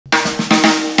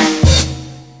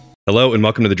Hello and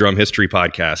welcome to the Drum History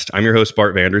Podcast. I'm your host,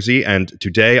 Bart Vanderzee, and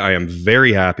today I am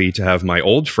very happy to have my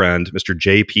old friend, Mr.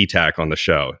 Jay Petach, on the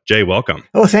show. Jay, welcome.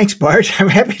 Oh, thanks, Bart. I'm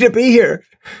happy to be here.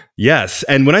 Yes,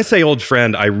 and when I say old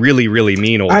friend, I really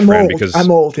mean old friend because I'm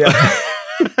old, yeah.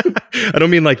 I don't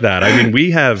mean like that. I mean,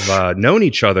 we have known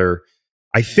each other.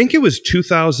 I think it was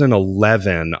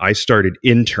 2011. I started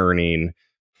interning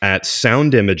at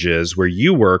Sound Images, where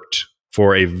you worked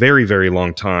for a very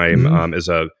long time as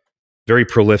a very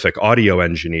prolific audio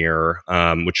engineer,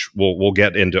 which we'll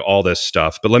get into all this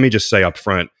stuff. But let me just say up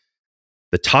front,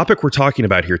 the topic we're talking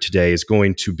about here today is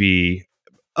going to be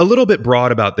a little bit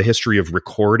broad about the history of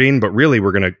recording, but really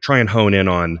we're going to try and hone in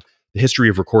on the history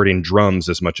of recording drums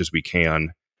as much as we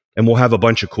can. And we'll have a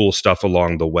bunch of cool stuff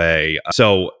along the way.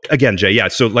 So again, Jay, yeah.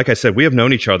 So like I said, we have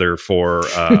known each other for,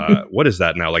 what is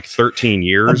that now? Like 13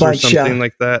 years or something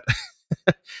like that.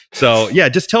 So yeah,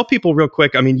 just tell people real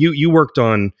quick. I mean, you worked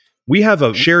on, we have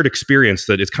a shared experience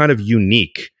that is kind of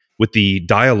unique with the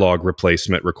dialogue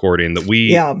replacement recording that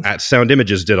we at Sound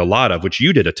Images did a lot of, which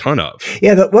you did a ton of.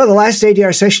 Yeah, the last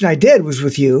ADR session I did was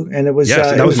with you, and it was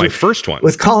that was my first one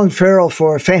with Colin Farrell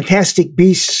for Fantastic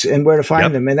Beasts and Where to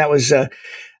Find Them, and that was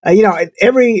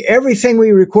everything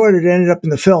we recorded ended up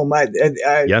in the film.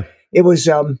 It was.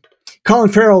 Colin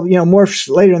Farrell, morphs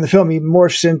later in the film. He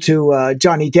morphs into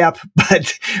Johnny Depp,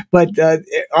 but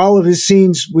all of his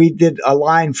scenes we did a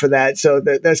line for that, so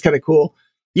that's kind of cool.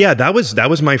 Yeah, that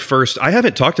was my first. I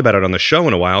haven't talked about it on the show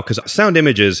in a while because Sound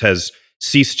Images has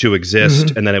ceased to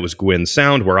exist, and then it was Gwyn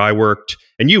Sound where I worked,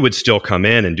 and you would still come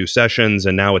in and do sessions,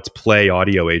 and now it's Play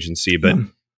Audio Agency. But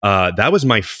that was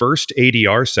my first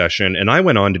ADR session, and I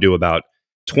went on to do about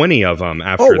 20 of them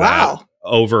after that.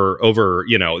 Over,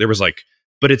 there was like.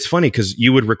 But it's funny because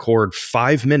you would record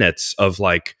 5 minutes of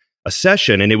like a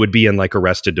session and it would be in like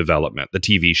Arrested Development, the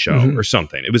TV show or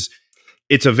something.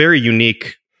 It's a very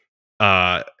unique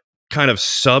kind of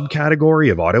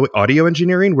subcategory of audio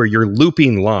engineering where you're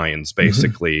looping lines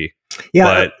basically.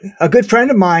 Yeah, a good friend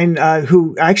of mine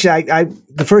who actually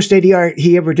the first ADR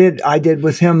he ever did, I did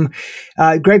with him,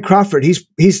 Greg Crawford.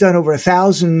 He's done over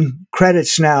 1,000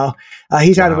 credits now.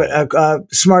 He's out of a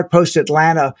Smart Post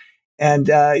Atlanta.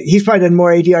 And he's probably done more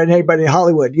ADR than anybody in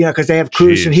Hollywood, because they have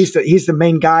crews, and he's the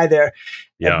main guy there.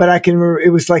 Yeah. But I can remember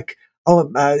it was like in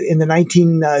the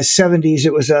 1970s,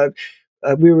 it was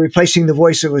we were replacing the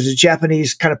voice. It was a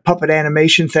Japanese kind of puppet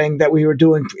animation thing that we were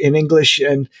doing in English,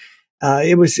 and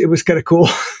it was kind of cool.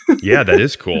 Yeah, that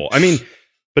is cool. I mean,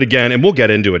 but again, and we'll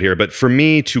get into it here. But for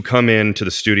me to come into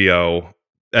the studio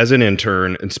as an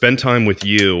intern and spend time with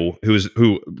you,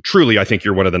 who truly, I think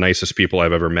you're one of the nicest people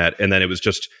I've ever met. And then it was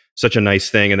just such a nice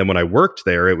thing. And then when I worked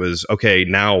there, it was, okay,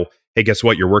 now, hey, guess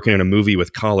what? You're working in a movie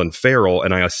with Colin Farrell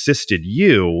and I assisted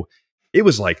you. It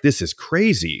was like, this is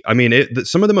crazy. I mean,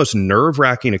 some of the most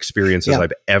nerve-wracking experiences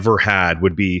I've ever had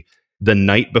would be the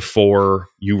night before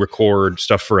you record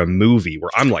stuff for a movie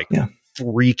where I'm like,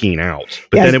 freaking out,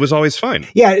 but then it was always fun.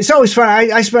 Yeah, it's always fun.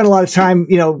 I spent a lot of time,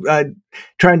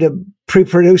 trying to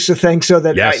pre-produce the thing so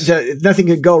that nothing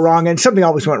could go wrong, and something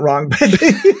always went wrong. But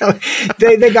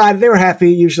they were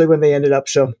happy usually when they ended up.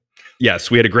 So yes,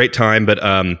 we had a great time. But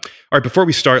all right, before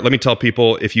we start, let me tell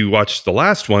people, if you watched the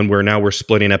last one, we're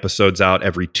splitting episodes out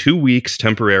every 2 weeks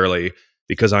temporarily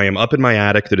because I am up in my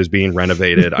attic that is being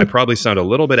renovated. I probably sound a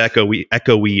little bit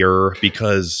echoier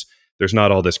because there's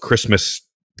not all this Christmas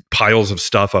piles of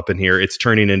stuff up in here. It's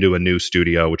turning into a new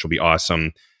studio, which will be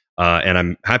awesome. And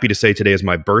I'm happy to say today is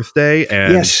my birthday.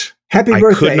 And yes, happy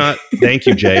birthday. Thank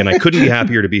you, Jay. And I couldn't be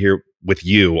happier to be here with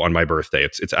you on my birthday.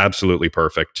 It's absolutely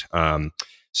perfect.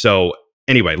 So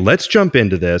anyway, let's jump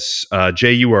into this.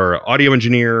 Jay, you are an audio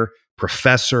engineer,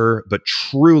 professor, but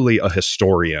truly a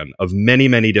historian of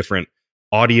many different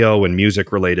audio and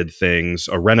music related things,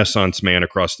 a Renaissance man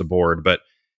across the board. But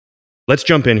let's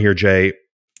jump in here, Jay.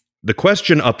 The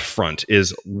question up front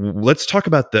is, let's talk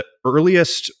about the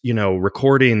earliest,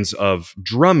 recordings of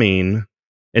drumming,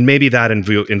 and maybe that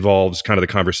involves kind of the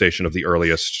conversation of the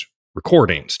earliest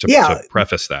recordings to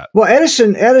preface that. Well,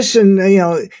 Edison,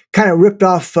 kind of ripped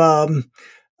off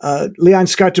Leon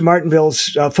Scott de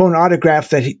Martinville's phonograph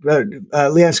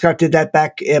that Leon Scott did that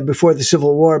back before the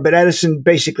Civil War, but Edison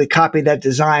basically copied that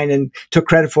design and took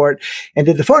credit for it and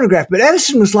did the phonograph. But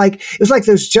Edison was like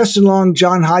those Justin Long,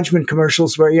 John Hodgman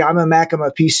commercials where I'm a Mac, I'm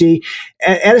a PC.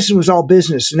 Edison was all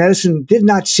business, and Edison did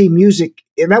not see music.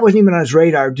 That wasn't even on his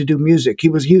radar to do music. He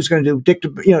was going to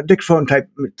do dictaphone type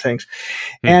things,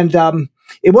 and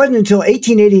it wasn't until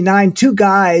 1889, two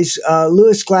guys,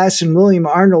 Lewis Glass and William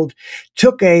Arnold,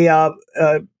 took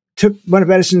one of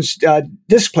Edison's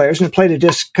disc players and played a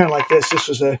disc kind of like this. This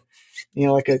was a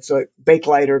like it's a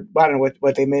Bakelite, or I don't know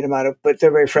what they made them out of, but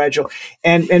they're very fragile.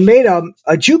 And made a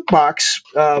jukebox.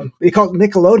 They called it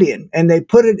Nickelodeon, and they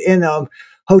put it in a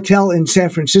hotel in San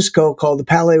Francisco called the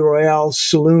Palais Royale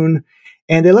Saloon.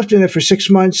 And they left it in there for 6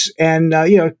 months, and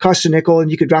it cost a nickel, and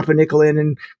you could drop a nickel in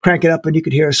and crank it up, and you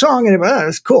could hear a song, and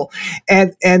that's cool.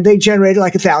 And they generated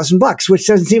like $1,000, which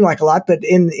doesn't seem like a lot, but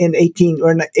in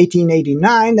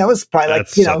 1889, that was probably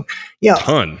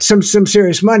ton. some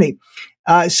serious money.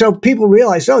 So people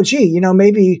realized, oh, gee,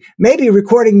 maybe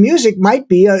recording music might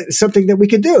be something that we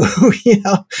could do.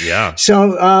 Yeah.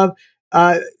 So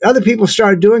other people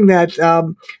started doing that.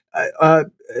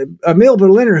 Emil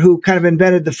Berliner, who kind of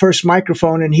invented the first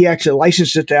microphone, and he actually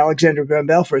licensed it to Alexander Graham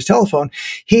Bell for his telephone.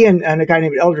 He and a guy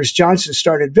named Eldridge Johnson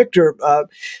started Victor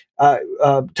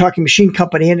Talking Machine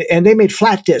Company, and they made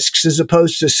flat discs as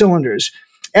opposed to cylinders.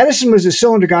 Edison was a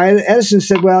cylinder guy. Edison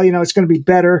said, well, it's going to be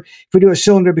better if we do a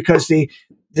cylinder, because the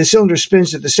cylinder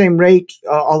spins at the same rate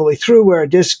all the way through, where a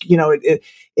disc,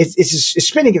 it's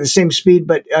spinning at the same speed,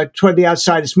 but toward the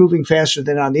outside, it's moving faster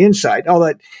than on the inside.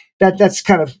 Although it's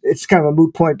kind of a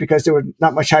moot point, because there were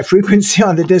not much high frequency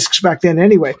on the discs back then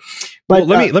anyway. But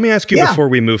let me ask you before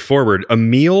we move forward.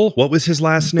 Emil, what was his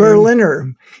last name?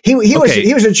 Berliner. He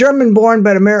was a German born,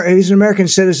 but he's an American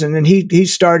citizen, and he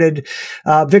started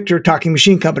Victor Talking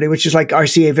Machine Company, which is like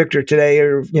RCA Victor today,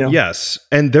 or Yes,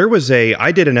 and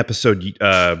I did an episode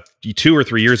 2 or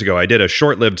 3 years ago. I did a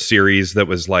short-lived series that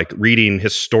was like reading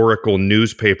historical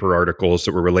newspaper articles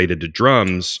that were related to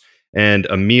drums. And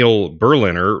Emil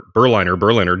Berliner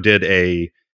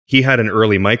he had an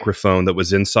early microphone that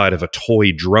was inside of a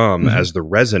toy drum as the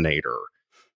resonator.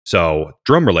 So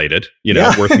drum related,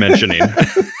 worth mentioning.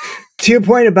 To your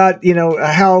point about,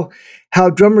 how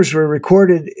drummers were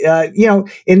recorded,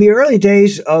 in the early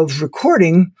days of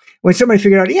recording, when somebody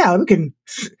figured out,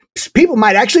 people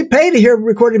might actually pay to hear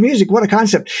recorded music. What a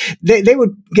concept. They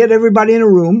would get everybody in a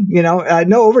room, no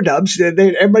overdubs.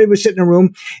 Everybody would sit in a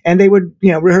room, and they would,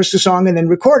 rehearse the song and then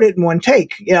record it in one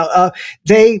take.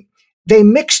 They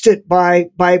mixed it by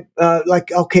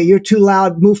like, okay, you're too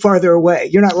loud, move farther away.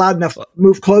 You're not loud enough,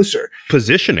 move closer.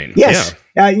 Positioning. Yes.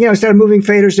 Yeah. Instead of moving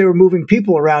faders, they were moving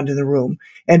people around in the room.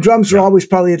 And drums were always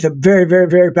probably at the very, very,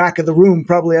 very back of the room,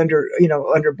 probably under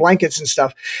blankets and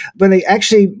stuff. When they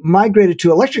actually migrated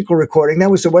to electrical recording,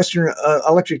 that was the Western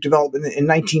Electric development in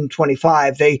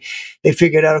 1925. They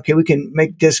figured out, okay, we can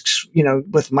make discs,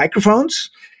 with microphones.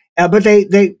 But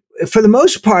they, for the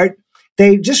most part,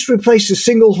 they just replaced a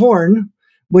single horn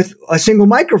with a single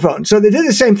microphone. So they did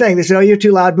the same thing. They said, oh, you're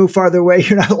too loud, move farther away.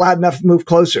 You're not loud enough, move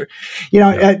closer.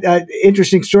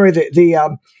 Interesting story.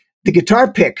 The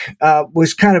guitar pick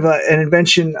was kind of an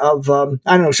invention of, I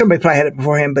don't know, somebody probably had it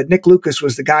before him, but Nick Lucas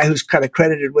was the guy who's kind of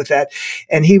credited with that.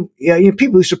 And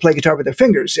people used to play guitar with their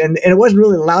fingers, and it wasn't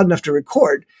really loud enough to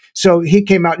record. So he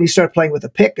came out and he started playing with a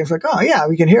pick. And it's like, oh, yeah,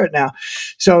 we can hear it now.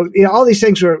 So all these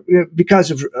things were because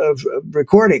of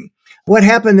recording. What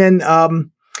happened then,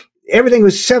 everything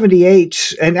was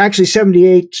 78, and actually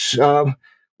 78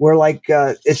 were like,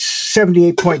 it's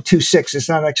 78.26. It's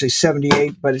not actually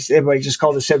 78, but everybody just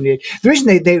called it 78. The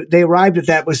reason they arrived at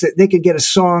that was that they could get a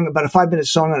song, about a 5-minute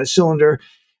song on a cylinder,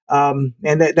 and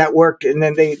that worked. And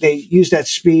then they used that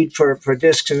speed for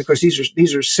discs. And of course, these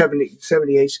are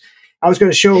 78s. I was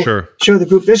going to show the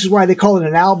group. This is why they call it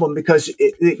an album, because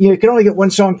you can only get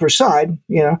one song per side.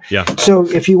 Yeah. So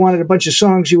if you wanted a bunch of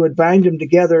songs, you would bind them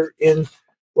together in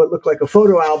what looked like a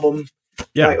photo album,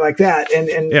 like that.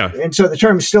 And so the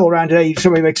term is still around today.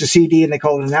 Somebody makes a CD and they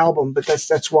call it an album, but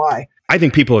that's why. I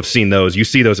think people have seen those. You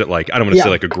see those at I don't want to say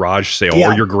like a garage sale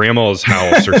or your grandma's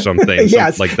house or something,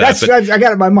 yes, like that. I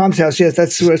got it at my mom's house. Yes,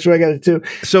 that's where I got it too.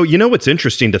 So, what's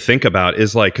interesting to think about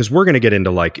is because we're going to get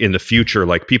into in the future,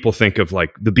 people think of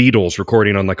the Beatles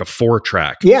recording on a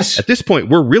 4-track. Yes. At this point,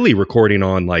 we're really recording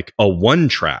on a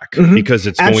 1-track because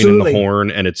it's going in the horn,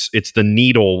 and it's the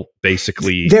needle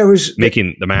basically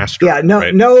making the master. Yeah.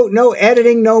 No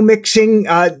editing, no mixing.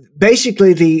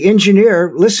 Basically, the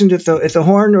engineer listened at the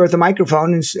horn or at the microphone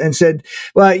and said,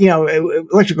 well,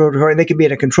 electrical recording, they could be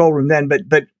in a control room then,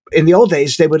 but in the old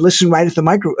days, they would listen right at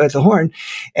the horn,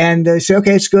 and they say,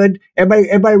 okay, it's good.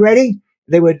 Everybody ready?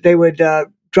 They would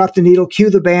drop the needle,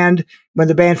 cue the band. When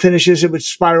the band finishes, it would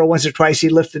spiral once or twice.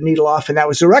 He'd lift the needle off, and that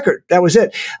was the record. That was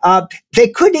it. They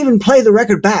couldn't even play the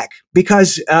record back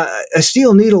because a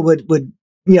steel needle would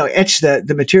etch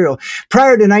the material.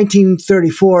 Prior to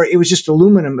 1934, it was just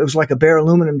aluminum. It was like a bare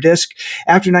aluminum disc.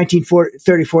 After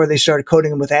 1934, they started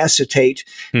coating them with acetate,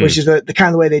 which is the kind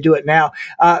of the way they do it now.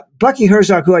 Bucky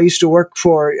Herzog, who I used to work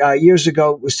for years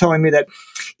ago, was telling me that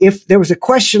if there was a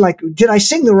question like, did I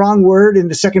sing the wrong word in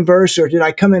the second verse, or did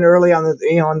I come in early on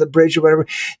the, on the bridge or whatever,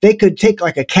 they could take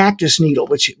like a cactus needle,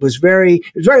 which was very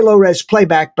low res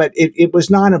playback, but it was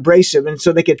non-abrasive. And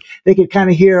so they could kind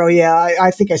of hear, oh yeah,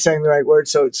 I think I sang the right word.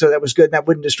 So that was good. And that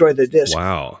wouldn't destroy the disc.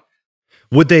 Wow.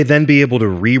 Would they then be able to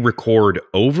re-record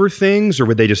over things, or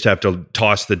would they just have to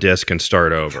toss the disc and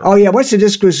start over? Oh yeah, once the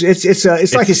disc was,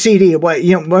 it's like a CD. What,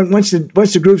 once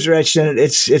the grooves are etched in it,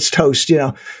 it's toast.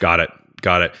 Got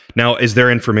it. Now, is there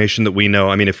information that we know?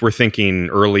 I mean, if we're thinking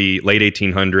late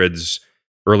 1800s,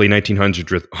 early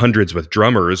 1900s with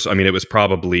drummers, I mean, it was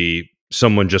probably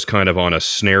someone just kind of on a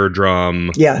snare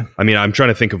drum. Yeah. I mean, I'm trying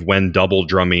to think of when double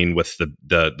drumming with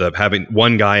the having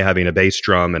one guy having a bass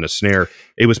drum and a snare,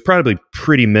 it was probably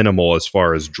pretty minimal as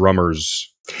far as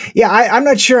drummers. Yeah, I'm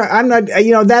not sure. I'm not,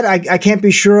 that I can't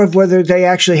be sure of whether they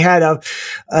actually had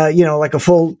like a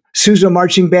full Sousa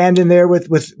marching band in there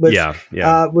with a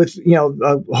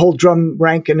whole drum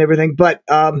rank and everything. But,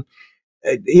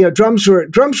 drums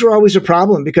were always a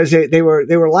problem because they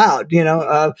were loud.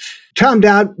 Tom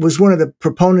Dowd was one of the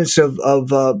proponents of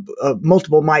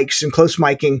multiple mics and close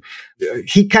miking.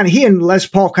 He and Les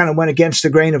Paul kind of went against the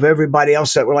grain of everybody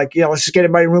else that were like, let's just get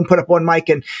everybody in the room, put up one mic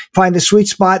and find the sweet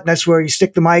spot. And that's where you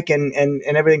stick the mic and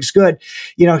everything's good.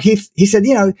 He said,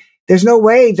 there's no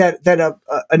way that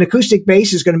an acoustic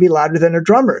bass is going to be louder than a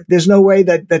drummer. There's no way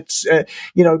that's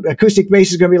acoustic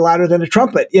bass is going to be louder than a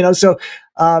trumpet. So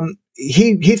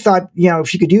he thought,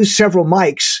 if you could use several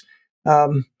mics,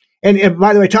 and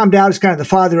by the way, Tom Dowd is kind of the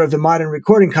father of the modern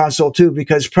recording console too,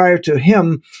 because prior to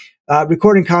him,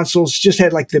 recording consoles just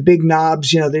had like the big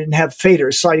knobs. They didn't have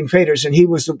faders, sliding faders, and he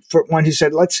was the one who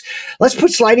said, "Let's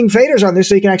put sliding faders on this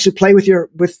so you can actually play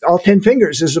with all 10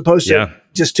 fingers as opposed to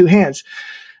just 2 hands."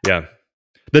 Yeah.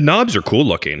 The knobs are cool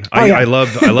looking. I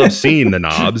love seeing the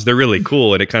knobs. They're really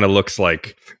cool, and it kind of looks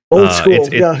like old school.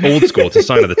 It's old school. It's a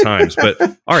sign of the times. But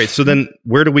all right, so then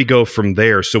where do we go from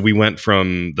there? So we went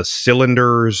from the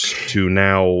cylinders to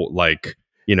now like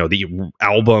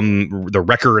the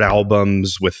record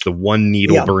albums with the one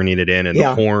needle burning it in and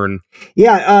the horn.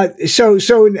 Yeah. So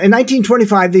in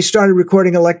 1925 they started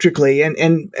recording electrically,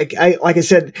 and like I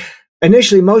said,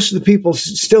 initially, most of the people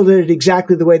still did it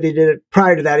exactly the way they did it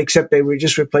prior to that, except they would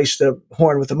just replace the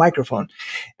horn with a microphone.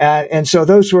 And so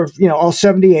those were, all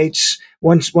 78s,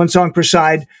 one song per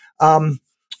side.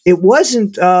 It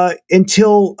wasn't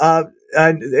until a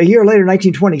year later,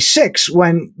 1926,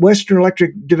 when Western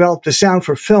Electric developed a sound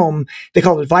for film. They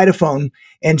called it Vitaphone.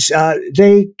 And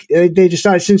they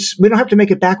decided, since we don't have to make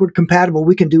it backward compatible,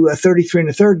 we can do a 33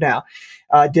 1/3 now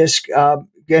disc.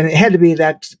 And it had to be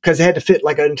that because it had to fit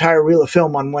like an entire reel of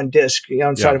film on one disc,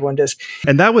 inside of one disc.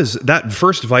 And that was that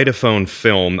first Vitaphone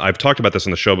film. I've talked about this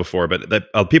on the show before, but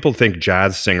people think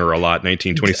Jazz Singer a lot,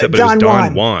 1927, but it was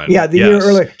Don Juan. Yeah, the year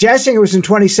earlier. Jazz Singer was in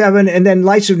 27, and then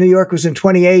Lights of New York was in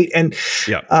 28. And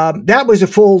that was a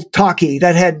full talkie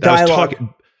that had dialogue.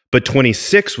 But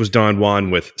 26 was Don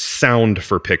Juan with sound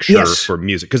for picture for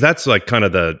music, because that's like kind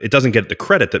of it doesn't get the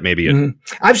credit that maybe it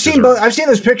I've seen both. I've seen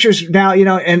those pictures now,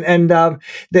 and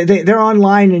they're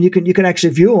online and you can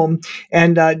actually view them.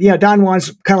 And Don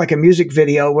Juan's kind of like a music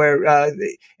video where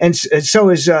and so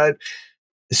is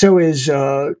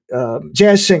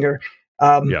Jazz Singer.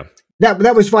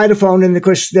 That was Vitaphone, and of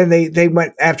course, then they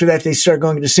went after that. They started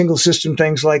going into single system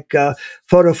things like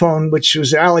Photophone, which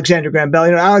was Alexander Graham Bell.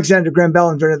 Alexander Graham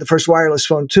Bell invented the first wireless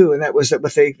phone too, and that's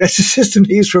the system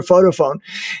they use for Photophone,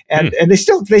 and they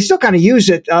still kind of use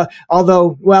it.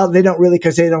 Although, they don't really,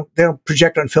 because they don't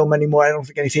project on film anymore. I don't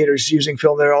think any theater is using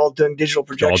film; they're all doing digital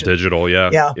projection. All digital,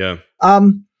 yeah.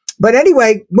 But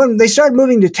anyway, when they started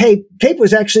moving to tape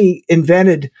was actually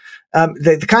invented.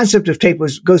 The concept of tape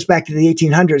goes back to the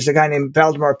 1800s. A guy named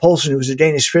Valdemar Poulsen, who was a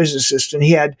Danish physicist, and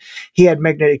he had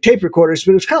magnetic tape recorders,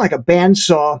 but it was kind of like a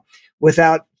bandsaw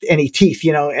without any teeth,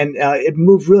 and it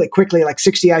moved really quickly, like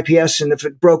 60 IPS, and if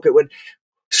it broke, it would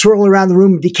swirl around the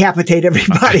room and decapitate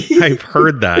everybody. I've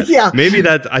heard that. Yeah. Maybe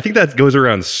I think that goes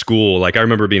around school. Like I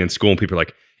remember being in school and people are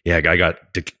like, yeah, I got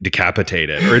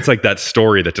decapitated, or it's like that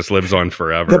story that just lives on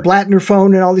forever. The Blattner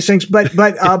phone and all these things. But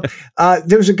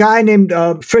there was a guy named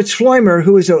Fritz Fleumer,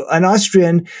 who was an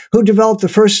Austrian, who developed the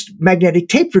first magnetic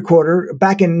tape recorder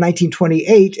back in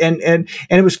 1928, and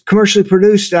it was commercially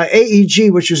produced.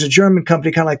 AEG, which was a German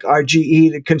company, kind of like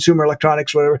RGE, the Consumer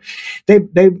Electronics, whatever. They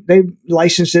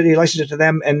licensed it. He licensed it to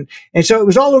them, and so it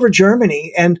was all over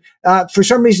Germany. And for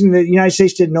some reason, the United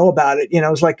States didn't know about it. It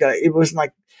was like it wasn't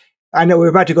like. I know we were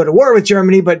about to go to war with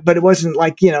Germany, but it wasn't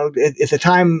like, at the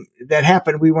time that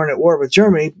happened, we weren't at war with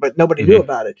Germany, but nobody knew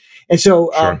about it. And so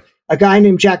a guy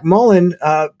named Jack Mullen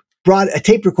brought a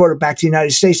tape recorder back to the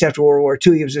United States after World War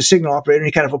II. He was a signal operator, and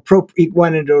he kind of he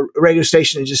went into a radio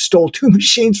station and just stole 2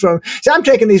 machines from him. So I'm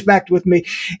taking these back with me,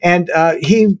 and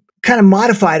he kind of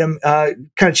modified them,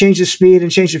 kind of changed the speed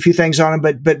and changed a few things on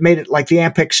them, but made it like the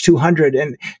Ampex 200.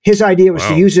 And his idea was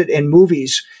to use it in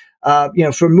movies,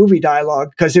 for movie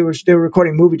dialogue, because they were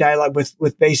recording movie dialogue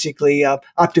with basically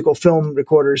optical film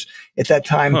recorders at that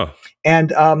time. Huh.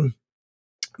 And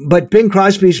but Bing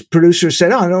Crosby's producer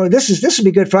said, "Oh no, this would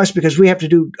be good for us because we have to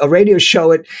do a radio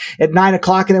show at 9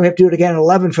 o'clock, and then we have to do it again at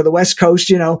 11 for the West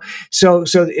Coast, So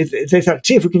if they thought,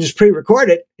 gee, if we can just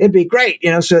pre-record it, it'd be great,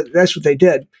 So that's what they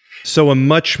did. So a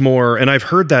much more, and I've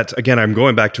heard that again. I'm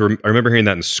going back to, I remember hearing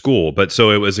that in school, but so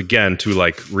it was again to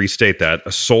like restate that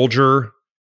a soldier.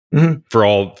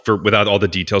 Mm-hmm. Without all the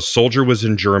details, soldier was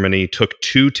in Germany, took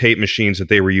 2 tape machines that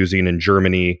they were using in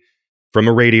Germany from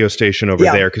a radio station over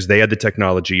there because they had the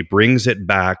technology, brings it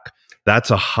back. That's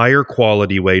a higher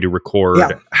quality way to record.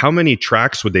 Yeah. How many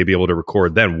tracks would they be able to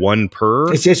record then? 1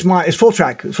 per? It's full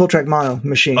track mono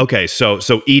machine. Okay, so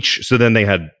then they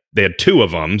had 2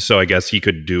 of them. So I guess he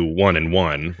could do 1 and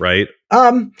 1, right? I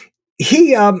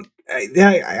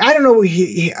don't know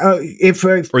if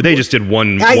or they just did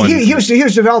one. He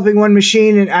was developing one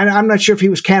machine, and I'm not sure if he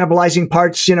was cannibalizing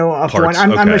parts, off one.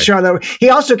 I'm not sure that. He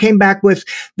also came back with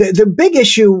the big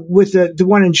issue with the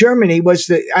one in Germany was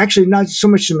that actually not so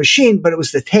much the machine, but it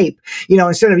was the tape.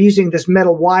 Instead of using this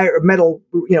metal wire or metal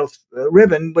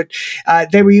ribbon, but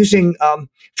they were using.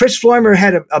 Fritz Floimer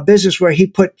had a business where he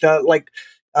put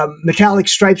metallic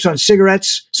stripes on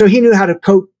cigarettes, so he knew how to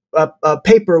coat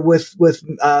paper with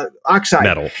oxide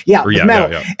metal, with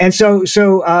metal. Yeah. And so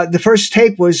the first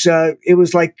tape was it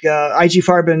was like IG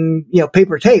Farben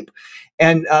paper tape,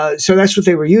 and so that's what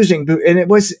they were using. And it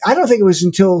was, I don't think it was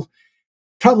until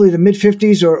probably the mid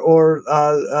 50s or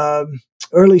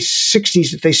early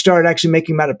 60s that they started actually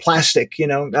making them out of plastic.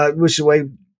 Which is the way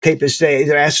tape is today,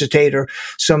 either acetate or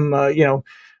some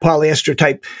polyester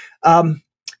type.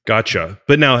 Gotcha.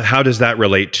 But now how does that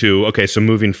relate to, okay, so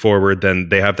moving forward, then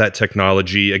they have that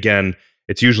technology. Again,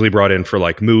 it's usually brought in for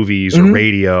like movies or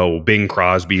radio. Bing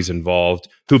Crosby's involved,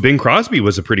 who Bing Crosby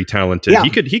was a pretty talented. Yeah. He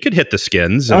could hit the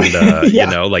skins and, like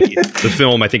the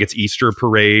film, I think it's Easter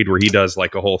Parade, where he does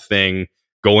like a whole thing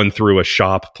going through a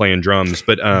shop playing drums.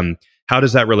 But how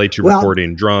does that relate to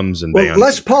recording drums and bands?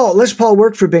 Les Paul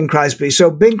worked for Bing Crosby.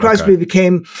 So Bing Crosby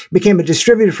became a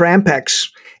distributor for Ampex,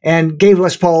 and gave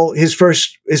Les Paul his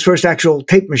first actual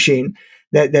tape machine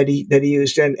that he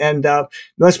used, and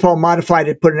Les Paul modified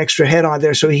it, put an extra head on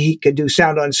there so he could do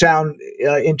sound on sound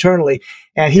internally,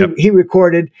 and he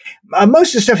recorded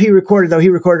most of the stuff he recorded. Though he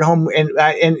recorded home, and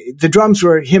the drums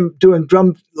were him doing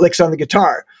drum licks on the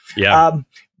guitar. Yeah,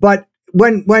 but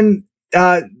when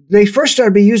they first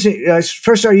started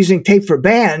using tape for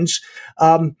bands.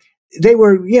 They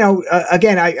were,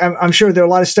 again, I'm sure there a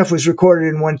lot of stuff was recorded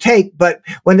in one take, but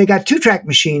when they got 2-track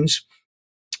machines,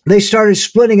 they started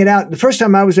splitting it out. The first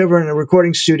time I was ever in a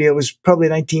recording studio was probably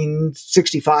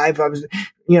 1965. I was,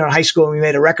 in high school and we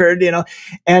made a record,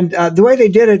 and the way they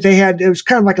did it, it was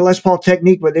kind of like a Les Paul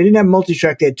technique where they didn't have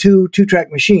multi-track. They had 2-track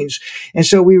machines. And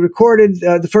so we recorded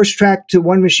the first track to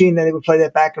one machine, then they would play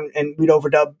that back and we'd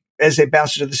overdub as they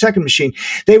bounced it to the second machine.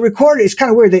 They recorded, it's kind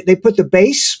of weird. They put the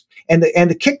bass and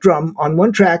the kick drum on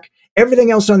one track,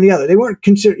 everything else on the other. They weren't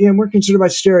considered by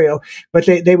stereo, but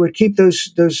they would keep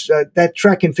that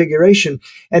track configuration.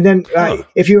 And then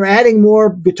if you were adding more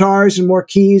guitars and more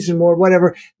keys and more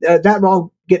whatever, that would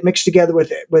all get mixed together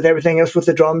with everything else, with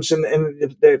the drums and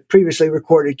the previously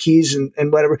recorded keys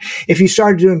and whatever. If you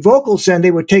started doing vocals, then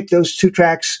they would take those 2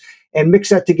 tracks and mix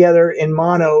that together in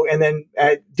mono, and then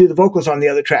do the vocals on the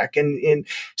other track. And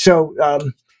so.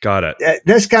 Got it.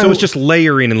 That's kind so it's just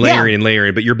layering and layering and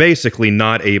layering, but you're basically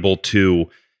not able to.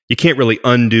 You can't really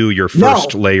undo your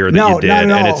first layer that you did, not at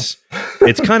and all.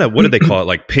 it's kind of, what do they call it,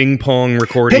 like ping pong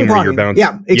recording, where you're bouncing.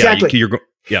 Yeah, exactly.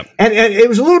 Yeah, and it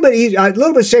was a little bit easy, a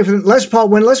little bit safer than Les Paul.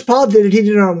 When Les Paul did it, he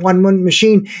did it on one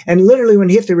machine, and literally when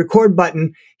he hit the record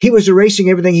button, he was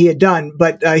erasing everything he had done,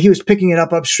 but he was picking it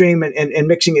up upstream and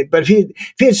mixing it. But if he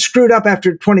had screwed up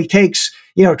after 20 takes,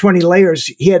 20 layers,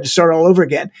 he had to start all over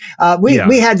again.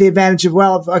 We had the advantage of,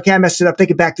 I messed it up. They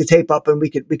could back the tape up and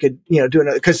we could do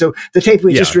another, because the tape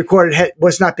we just recorded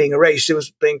was not being erased. It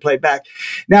was being played back.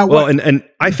 Now, and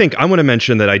I think I want to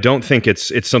mention that I don't think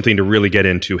it's something to really get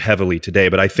into heavily today,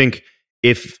 but I think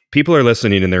if people are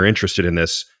listening and they're interested in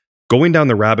this, going down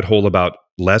the rabbit hole about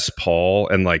Les Paul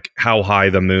and like How High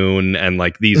the Moon and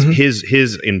like these,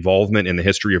 his involvement in the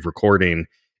history of recording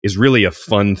is really a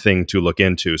fun thing to look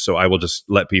into. So I will just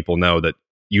let people know that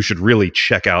you should really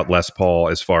check out Les Paul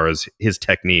as far as his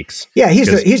techniques. Yeah,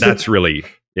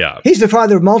 Yeah. He's the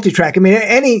father of multitrack. I mean,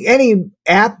 any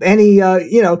app,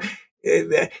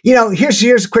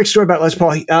 here's a quick story about Les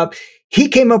Paul. He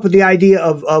came up with the idea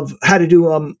of how to do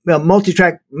a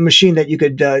multi-track machine that you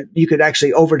could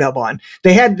actually overdub on.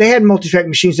 They had multi-track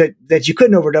machines that you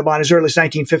couldn't overdub on as early as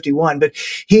 1951, but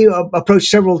he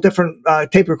approached several different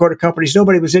tape recorder companies.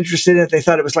 Nobody was interested in it. They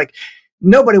thought it was like,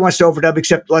 nobody wants to overdub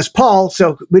except Les Paul,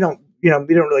 so we don't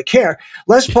really care.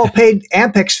 Les Paul paid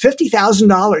Ampex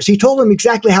 $50,000. He told them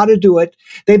exactly how to do it.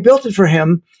 They built it for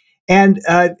him. And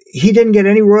he didn't get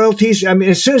any royalties. I mean,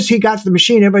 as soon as he got the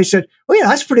machine, everybody said, "Oh yeah,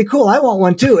 that's pretty cool. I want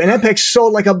one too." And Ampex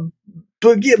sold like a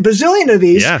bazillion of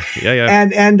these. Yeah.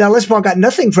 And Les Paul got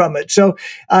nothing from it. So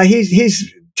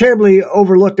he's terribly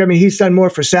overlooked. I mean, he's done more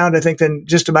for sound, I think, than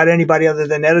just about anybody other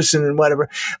than Edison and whatever.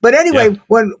 But anyway,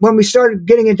 when we started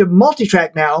getting into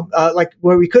multi-track now, like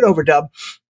where we could overdub,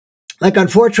 like on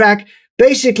 4-track.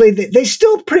 Basically, they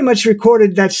still pretty much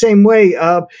recorded that same way.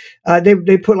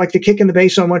 They put like the kick and the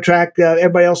bass on one track,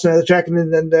 everybody else on the other track,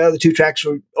 and then the other 2 tracks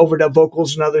were overdub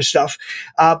vocals and other stuff.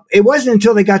 It wasn't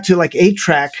until they got to like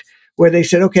 8-track where they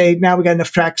said, okay, now we got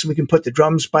enough tracks and we can put the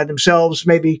drums by themselves.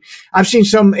 Maybe I've seen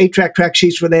some 8-track track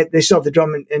sheets where they still have the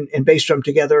drum and bass drum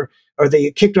together, or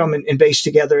the kick drum and bass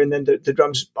together, and then the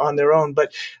drums on their own.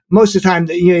 But most of the time,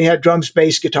 you had drums,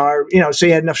 bass, guitar, so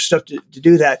you had enough stuff to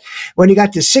do that. When you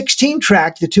got to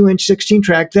 16-track, the 2-inch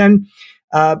 16-track, then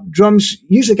drums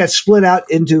usually got split out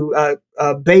into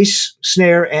bass,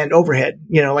 snare, and overhead.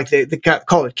 Like they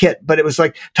call it kit, but it was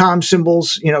like tom,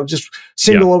 cymbals, just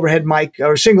single overhead mic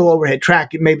or single overhead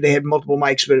track. Maybe they had multiple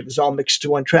mics, but it was all mixed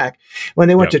to one track. When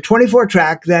they went to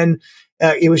 24-track, then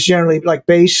it was generally like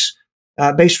bass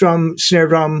drum, snare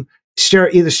drum,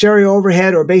 either stereo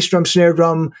overhead or bass drum, snare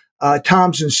drum,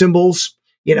 toms and cymbals.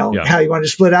 How you wanted to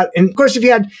split out. And of course, if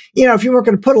you had, if you weren't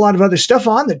going to put a lot of other stuff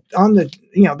on the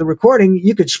recording,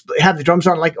 you could have the drums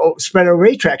on like spread over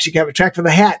 8 tracks. You could have a track for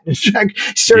the hat and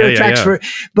stereo tracks for,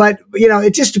 but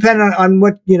it just depended on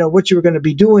what you were going to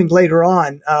be doing later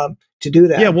on, to do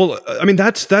that. Yeah. Well, I mean,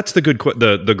 that's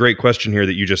the great question here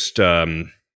that you just,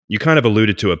 you kind of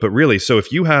alluded to it, but really, so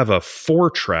if you have a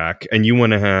 4-track and you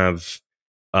want to have,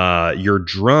 your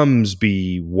drums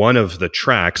be one of the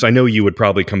tracks. I know you would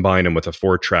probably combine them with a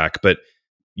 4-track, but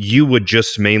you would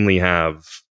just mainly have,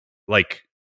 like,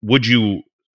 would you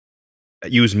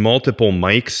use multiple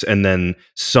mics and then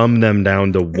sum them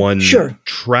down to one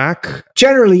track?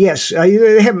 Generally, yes.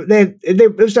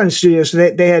 It was done in studios, so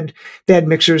they had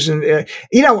mixers, and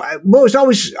I was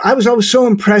always so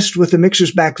impressed with the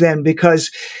mixers back then, because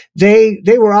they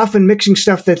were often mixing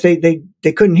stuff that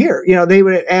they couldn't hear. They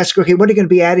would ask, okay, what are you going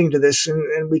to be adding to this?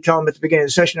 And we tell them at the beginning of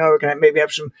the session, we're going to maybe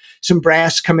have some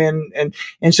brass come in,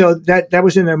 and so that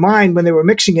was in their mind when they were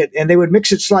mixing it, and they would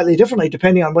mix it slightly differently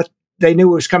depending on what they knew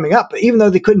was coming up, even though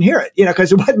they couldn't hear it,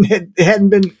 because it hadn't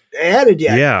been added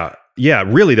yet. Yeah,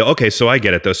 really though. Okay, so I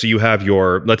get it though. So you have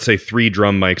your, let's say 3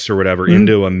 drum mics or whatever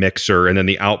into a mixer, and then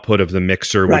the output of the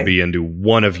mixer would be into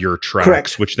one of your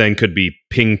tracks, which then could be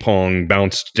ping pong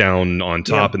bounced down on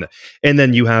top, and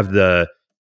then you have the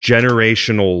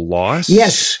generational loss.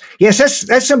 Yes,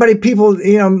 that's somebody people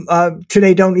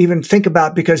today don't even think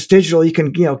about, because digital, you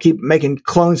can keep making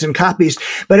clones and copies,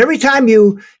 but every time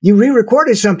you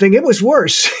re-recorded something, it was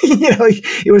worse.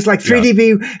 It was like 3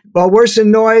 dB worse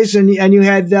in noise, and you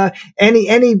had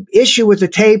any issue with the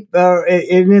tape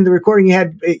and in the recording, you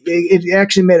had it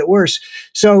actually made it worse.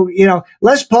 So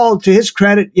Les Paul, to his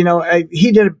credit,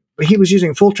 he was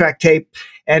using full track tape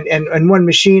and one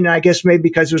machine. And I guess maybe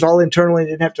because it was all internal and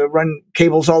didn't have to run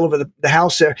cables all over the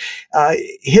house there,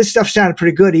 his stuff sounded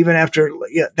pretty good even after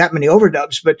that many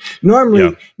overdubs. But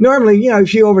normally,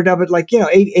 if you overdub it like,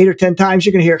 8 or 10 times,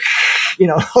 you're going to hear,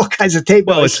 all kinds of tape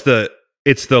noise.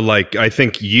 It's the like, I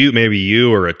think maybe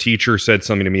you or a teacher said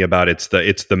something to me about it's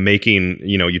the making,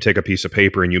 you take a piece of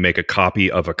paper and you make a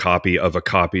copy of a copy of a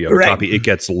copy of a copy. It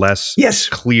gets less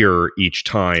clear each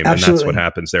time. Absolutely. And that's what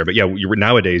happens there. But yeah,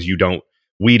 nowadays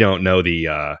we don't know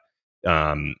the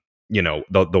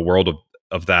world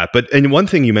of that. And one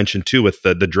thing you mentioned too with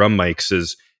the drum mics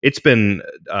is it's been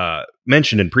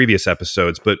mentioned in previous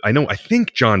episodes, but I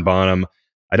think John Bonham,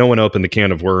 I don't want to open the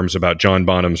can of worms about John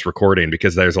Bonham's recording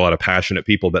because there's a lot of passionate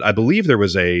people, but I believe there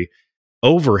was a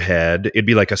overhead. It'd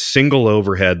be like a single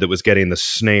overhead that was getting the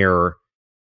snare,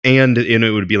 and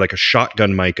it would be like a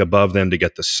shotgun mic above them to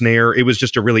get the snare. It was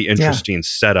just a really interesting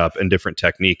setup and different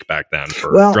technique back then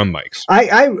for drum mics.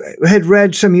 I had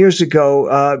read some years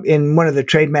ago in one of the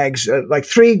trade mags, like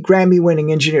 3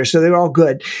 Grammy-winning engineers, so they were all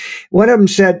good. One of them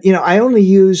said, I only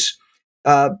use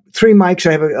 3 mics.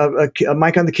 I have a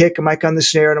mic on the kick, a mic on the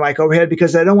snare, and a mic overhead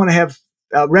because I don't want to have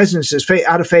resonances,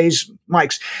 out of phase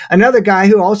mics. Another guy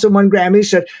who also won Grammys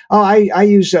said, "Oh, I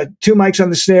use 2 mics on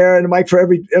the snare and a mic for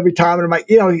every tom and a mic."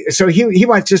 So he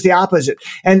wants just the opposite.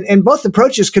 And both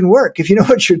approaches can work if you know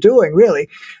what you're doing, really.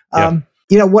 Yeah.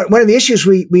 One of the issues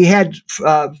we had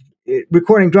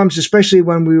recording drums, especially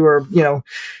when we were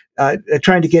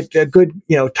trying to get good,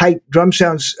 tight drum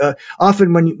sounds.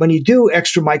 Often when you do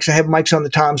extra mics, I have mics on the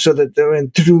toms so that they're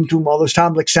in all those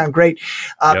tom licks sound great.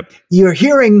 You're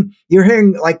hearing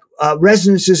like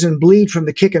resonances and bleed from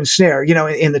the kick and snare,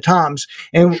 in the toms.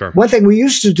 And one thing we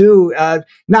used to do,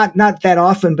 not that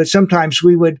often, but sometimes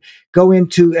we would go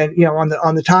into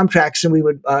on the tom tracks, and we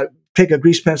would take a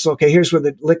grease pencil. Okay, here's where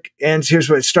the lick ends. Here's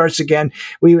where it starts again.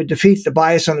 We would defeat the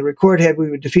bias on the record head. We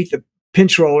would defeat the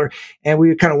pinch roller, and we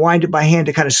would kind of wind it by hand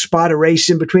to kind of spot erase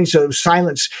in between. So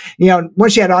silence,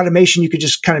 once you had automation, you could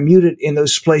just kind of mute it in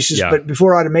those places. Yeah. But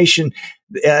before automation,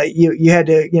 you had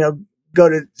to, go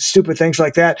to stupid things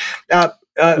like that.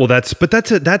 Well, that's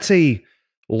a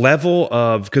level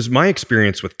of, because my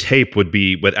experience with tape would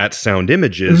be at Sound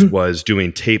Images was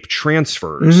doing tape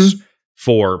transfers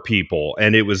for people.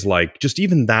 And it was like, just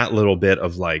even that little bit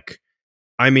of like,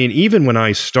 I mean, even when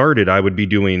I started, I would be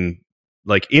doing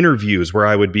like interviews where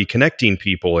I would be connecting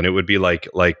people, and it would be like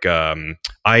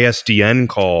ISDN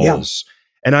calls,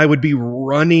 and I would be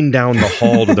running down the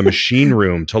hall to the machine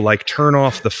room to like turn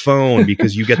off the phone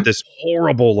because you get this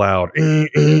horrible loud.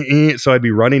 So I'd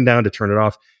be running down to turn it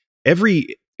off.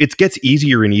 It gets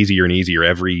easier and easier and easier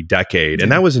every decade,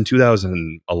 and that was in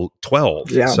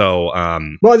 2012. Yeah. So,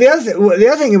 well, the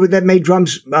other thing that made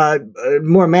drums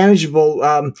more manageable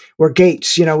were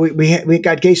gates. We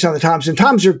got gates on the toms, and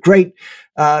toms are great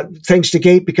things to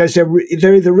gate because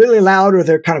they're either really loud or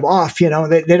they're kind of off. They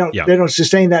don't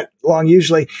sustain that long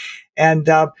usually. And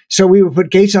so we would put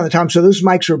gates on the tom, so those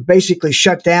mics were basically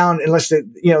shut down unless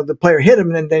the player hit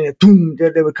them, and then boom,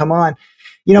 they would come on.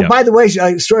 By the way,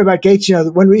 a story about gates,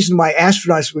 one reason why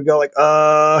astronauts would go like,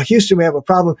 Houston, we have a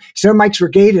problem. So their mics were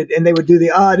gated, and they would do the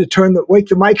to wake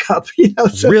the mic up.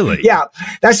 So, really? Yeah.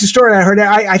 That's the story I heard.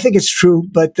 I think it's true,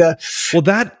 but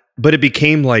but it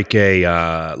became like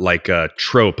a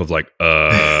trope of like,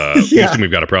 Houston,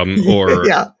 we've got a problem. Or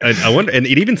and I wonder, and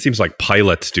it even seems like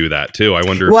pilots do that too. I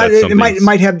wonder if that's something.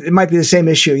 It might be the same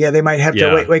issue. Yeah, they might have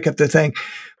to wake up the thing.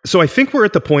 So I think we're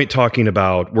at the point talking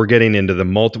about, we're getting into the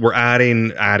we're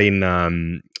adding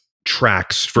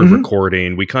tracks for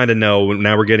recording. We kind of know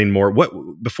now, we're getting more.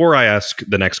 Before I ask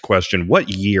the next question, what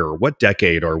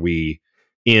decade are we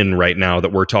in right now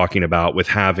that we're talking about with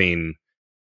having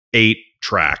 8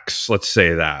 tracks? Let's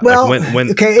say that. Well,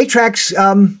 like 8 tracks.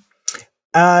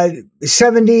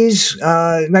 70s,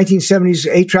 1970s,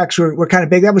 8 tracks were kind of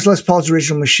big. That was Les Paul's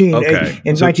original machine. Okay.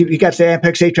 He got the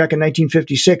Ampex 8 track in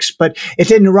 1956, but it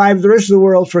didn't arrive to the rest of the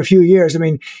world for a few years. I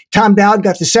mean, Tom Dowd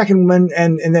got the second one,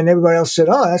 and then everybody else said,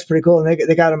 "Oh, that's pretty cool," and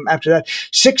they got him after that.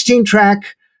 16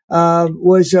 track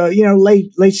was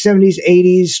late 70s,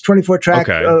 80s. 24 track.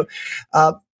 Okay.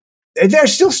 There are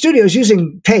still studios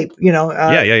using tape.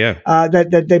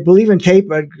 That they believe in tape.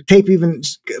 Tape even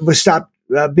was stopped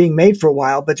being made for a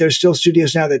while, but there's still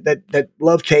studios now that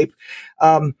love tape.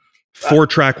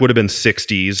 4-track would have been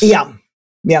 60s. Yeah.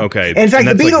 Yeah. Okay. And in fact,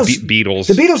 the Beatles, like Beatles.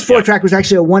 The Beatles 4-track was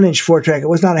actually a 1-inch 4-track. It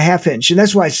was not a 1/2 inch, and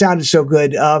that's why it sounded so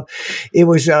good. It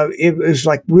was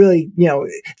like really,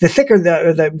 the thicker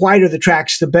the wider the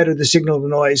tracks, the better the signal to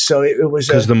noise. So it was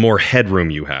because the more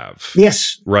headroom you have.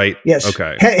 Yes. Right. Yes.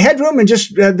 Okay. Headroom, and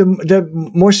just the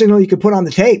more signal you could put on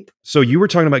the tape. So you were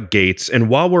talking about gates, and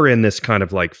while we're in this kind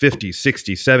of like 50s,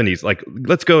 60s, 70s, like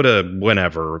let's go to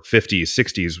whenever 50s,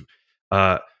 60s.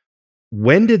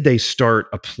 When did they start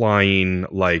applying,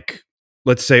 like,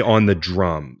 let's say on the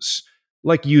drums,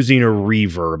 like using a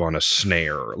reverb on a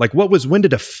snare? Like when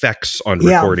did effects on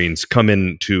recordings come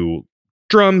into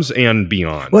drums and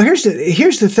beyond? Well, here's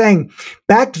the thing.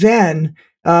 Back then,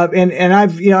 and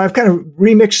I've kind of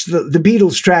remixed the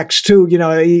Beatles tracks too.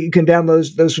 You can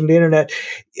download those from the internet.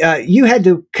 You had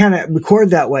to kind of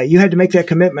record that way. You had to make that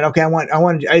commitment. Okay, I want.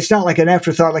 It's not like an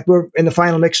afterthought. Like, we're in the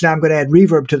final mix now, I'm going to add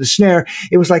reverb to the snare.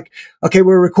 It was like, okay,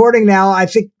 we're recording now. I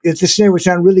think the snare would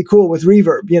sound really cool with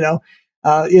reverb.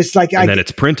 It's like, and then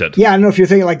it's printed. Yeah, I don't know if you're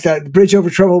thinking like the Bridge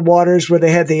Over Troubled Waters, where they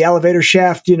had the elevator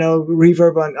shaft,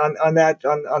 reverb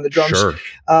on the drums. Sure.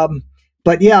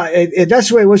 But yeah, that's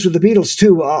the way it was with the Beatles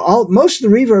too. Most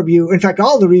of the reverb in fact,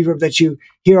 all the reverb that you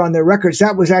hear on their records,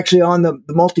 that was actually on the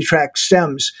multi-track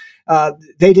stems.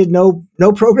 They did no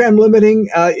program limiting.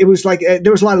 It was like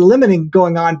there was a lot of limiting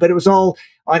going on, but it was all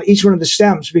on each one of the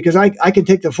stems, because I can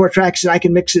take the 4 tracks and I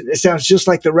can mix it. It sounds just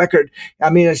like the record. I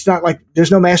mean, it's not like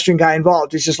there's no mastering guy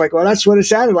involved. It's just like, well, that's what it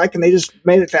sounded like, and they just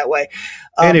made it that way.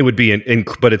 And it would be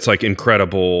but it's like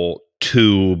incredible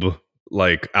tube,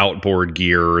 like outboard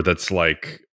gear that's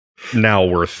like now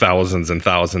worth thousands and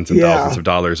thousands and thousands of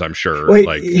dollars, I'm sure. Well,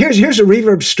 like here's a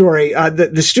reverb story.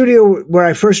 The studio where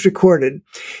I first recorded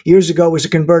years ago was a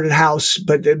converted house,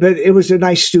 but it was a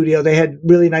nice studio. They had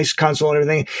really nice console and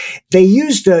everything. They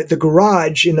used the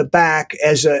garage in the back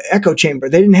as an echo chamber.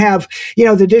 They didn't have,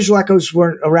 the digital echoes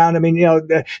weren't around. I mean,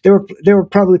 there were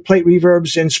probably plate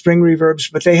reverbs and spring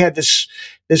reverbs, but they had this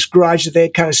garage that they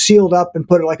had kind of sealed up and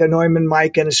put like a Neumann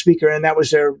mic and a speaker, and that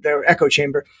was their echo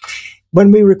chamber.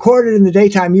 When we recorded in the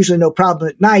daytime, usually no problem.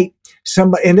 At night,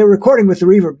 and they're recording with the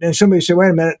reverb, and somebody said, "Wait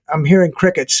a minute, I'm hearing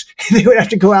crickets." They would have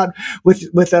to go out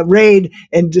with a raid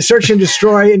and search and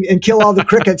destroy and kill all the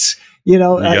crickets. You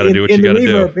gotta do what you gotta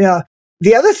do. Yeah.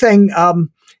 The other thing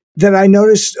that I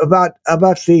noticed about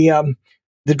the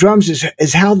drums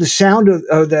is how the sound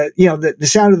of the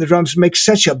sound of the drums makes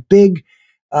such a big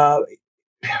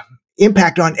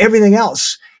impact on everything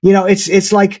else.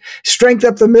 It's like strength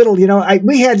up the middle.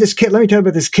 We had this kit. Let me tell you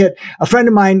about this kit. A friend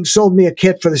of mine sold me a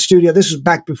kit for the studio. This was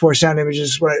back before Sound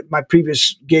Images, my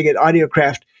previous gig at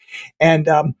Audiocraft. And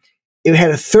it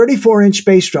had a 34-inch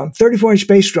bass drum,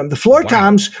 The floor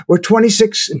toms were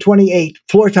 26 and 28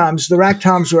 floor toms. The rack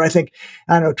toms were, I think,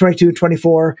 22 and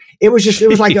 24. It was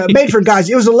like made for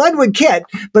Godzilla. It was a Ludwig kit,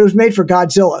 but it was made for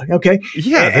Godzilla. Okay.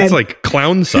 Yeah. That's like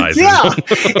clown size. Yeah.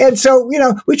 And so,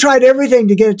 we tried everything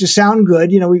to get it to sound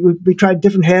good. We tried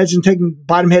different heads and taking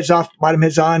bottom heads off, bottom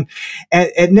heads on,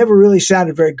 and it never really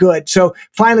sounded very good. So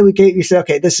finally we said,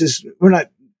 okay, we're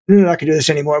not going to do this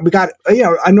anymore. We got,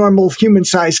 a normal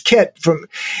human-sized kit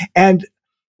and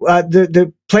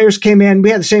the players came in. We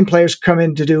had the same players come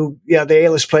in to do, the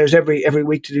A-list players every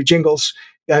week to do jingles,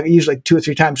 usually 2 or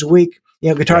 3 times a week,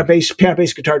 guitar, bass, piano,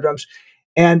 bass, guitar, drums.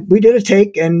 And we did a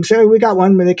take, and so we got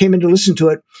one when they came in to listen to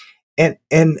it. And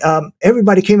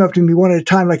everybody came up to me one at a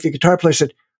time, like the guitar player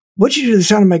said, "What'd you do to the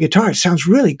sound of my guitar? It sounds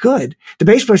really good." The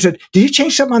bass player said, "Did you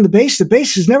change something on the bass? The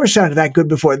bass has never sounded that good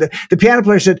before." The piano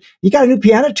player said, "You got a new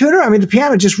piano tuner? I mean, the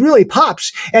piano just really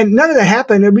pops." And none of that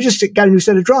happened. We just got a new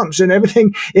set of drums, and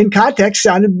everything in context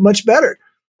sounded much better.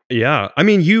 Yeah. I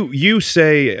mean, you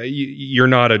say you're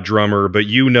not a drummer, but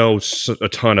you know a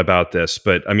ton about this.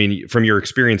 But I mean, from your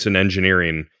experience in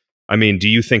engineering, I mean, do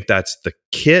you think that's the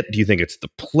kit? Do you think it's the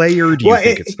player? Do you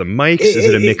think it's the mics? Is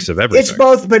it a mix of everything? It's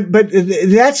both, but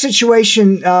that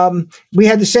situation, we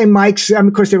had the same mics.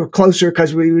 Of course, they were closer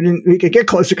because we could get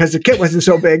closer because the kit wasn't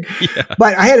so big. Yeah.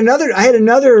 But I had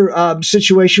another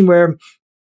situation where,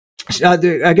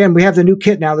 again, we have the new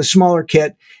kit now, the smaller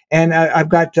kit. And I've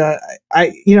got,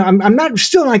 I'm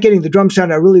still not getting the drum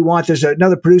sound I really want. There's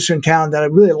another producer in town that I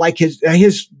really like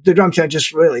the drum sound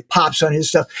just really pops on his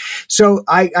stuff. So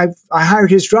I hired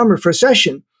his drummer for a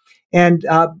session, and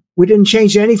we didn't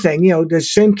change anything. The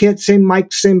same kit, same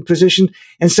mic, same position,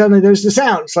 and suddenly there's the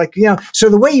sound. It's like, so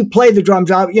the way you play the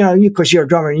drums out, of course you're a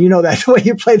drummer and you know that the way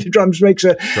you play the drums makes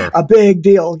a big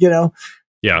deal,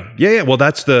 Yeah. Well,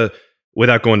 that's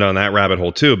without going down that rabbit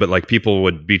hole too, but like people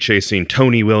would be chasing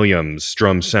Tony Williams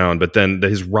drum sound, but then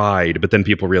his ride, but then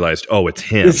people realized, oh, it's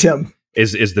him. It's him.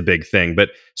 Is the big thing. But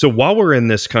so while we're in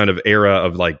this kind of era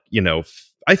of like,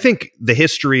 I think the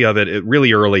history of it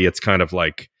really early, it's kind of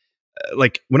like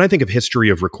when I think of history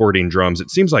of recording drums,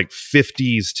 it seems like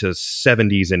 50s to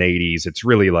 70s and 80s, it's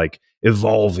really like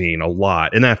evolving a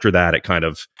lot. And after that, it kind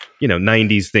of,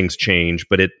 90s things change,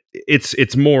 but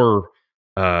it's more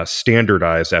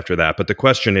standardized after that. But the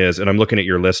question is, and I'm looking at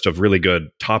your list of really good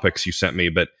topics you sent me,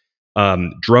 but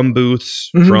drum booths,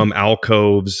 drum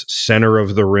alcoves, center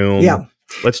of the room. Yeah.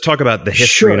 Let's talk about the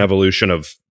history and evolution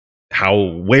of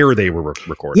where they were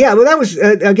recorded. Yeah, well, that was,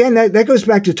 again, that goes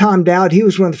back to Tom Dowd. He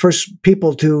was one of the first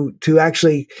people to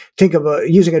actually think of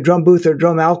using a drum booth or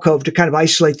drum alcove to kind of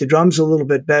isolate the drums a little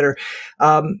bit better.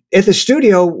 At the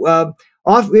studio,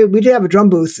 we did have a drum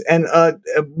booth, and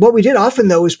what we did often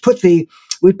though is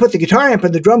we'd put the guitar amp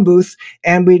in the drum booth,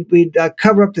 and we'd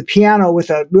cover up the piano with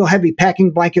a real heavy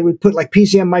packing blanket. We'd put like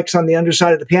PCM mics on the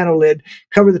underside of the piano lid,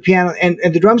 cover the piano, and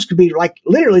the drums could be like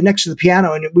literally next to the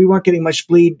piano, and we weren't getting much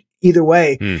bleed either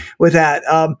way with that.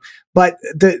 But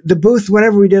the booth,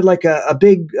 whenever we did like a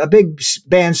big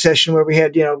band session where we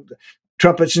had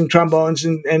trumpets and trombones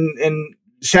and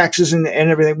saxes and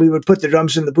everything, we would put the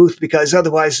drums in the booth because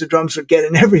otherwise the drums would get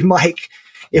in every mic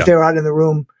if they were out in the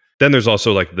room. Then there's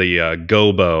also like the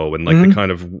gobo and like the kind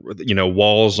of,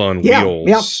 walls on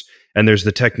wheels. And there's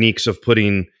the techniques of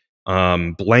putting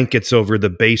blankets over the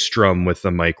bass drum with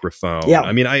the microphone. Yeah.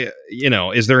 I mean,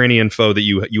 is there any info that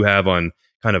you have on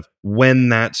kind of when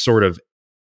that sort of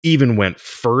even went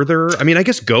further? I mean, I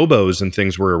guess gobos and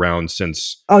things were around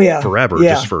since forever.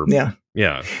 Yeah. Just for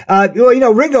yeah.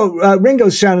 Well,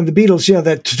 Ringo's sound in the Beatles,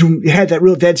 that had that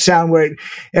real dead sound where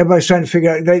everybody's trying to figure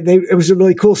out. It was a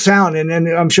really cool sound, and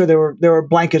I'm sure there were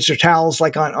blankets or towels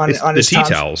like on his tea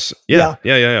towels. Yeah.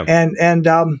 And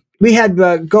we had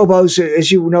gobos,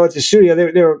 as you know, at the studio.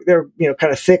 They're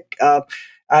kind of thick.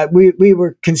 We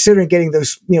were considering getting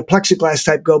those plexiglass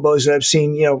type gobos that I've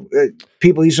seen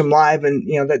people use them live, and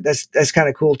that's kind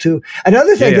of cool too.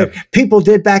 Another thing that people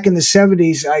did back in the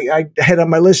 70s, I had on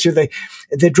my list here,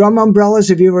 the drum umbrellas.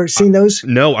 Have you ever seen those?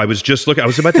 No, I was just looking. I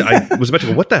was about to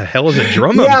go, what the hell is a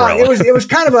drum umbrella? it was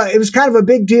kind of a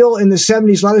big deal in the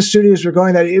 70s. A lot of studios were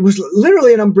going that. It was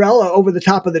literally an umbrella over the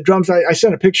top of the drums. I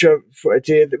sent a picture to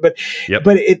you, but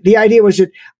the idea was that,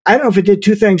 I don't know if it did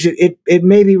two things. It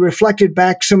maybe reflected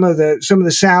back some of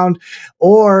the sound,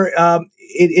 or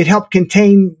it helped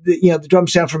contain the drum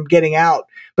sound from getting out.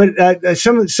 But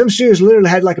some studios literally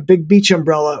had like a big beach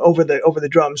umbrella over the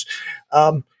drums.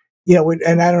 And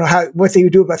I don't know what they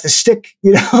would do about the stick,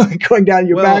 going down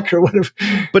your back or whatever.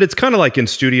 But it's kind of like in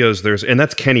studios, and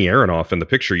that's Kenny Aronoff in the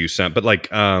picture you sent. But like,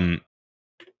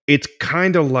 it's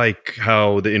kind of like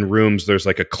how in rooms there's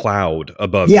like a cloud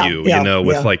above you,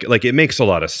 with like it makes a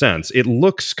lot of sense. It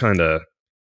looks kind of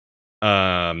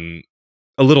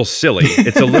a little silly.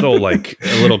 It's a little like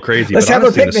a little crazy. Let's have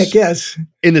a picnic. Yes.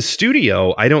 In the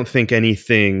studio, I don't think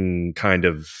anything's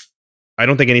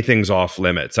off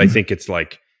limits. I think it's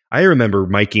like, I remember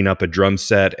miking up a drum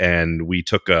set, and we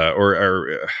took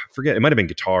or forget, it might have been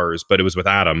guitars, but it was with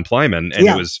Adam Plyman, and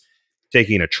it was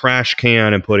taking a trash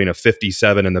can and putting a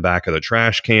 57 in the back of the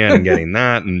trash can and getting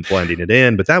that and blending it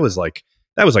in. But that was like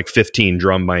 15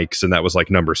 drum mics, and that was like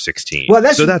number 16. Well,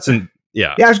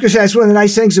 yeah. I was going to say, that's one of the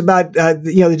nice things about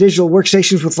the digital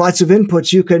workstations with lots of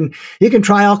inputs. You can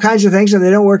try all kinds of things, and they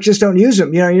don't work, just don't use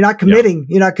them. You're not committing.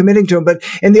 You're not committing to them. But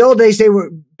in the old days, they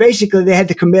had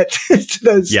to commit to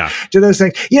those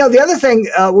things. The other thing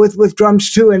with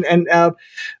drums too, and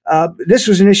this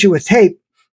was an issue with tape.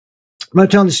 I'm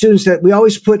telling the students that we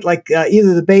always put like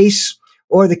either the bass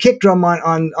or the kick drum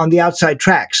on the outside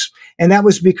tracks, and that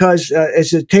was because as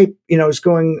the tape is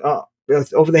going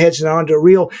over the heads and onto a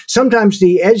reel, sometimes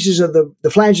the edges of the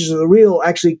flanges of the reel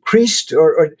actually creased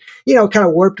or kind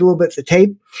of warped a little bit the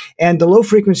tape, and the low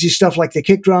frequency stuff like the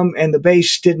kick drum and the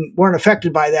bass weren't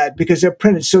affected by that because they're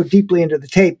printed so deeply into the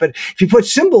tape. But if you put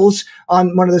cymbals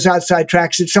on one of those outside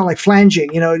tracks, it sounded like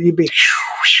flanging. You'd be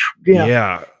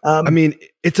I mean,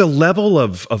 it's a level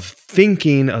of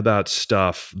thinking about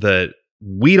stuff that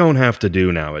we don't have to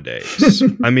do nowadays.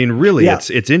 I mean, really,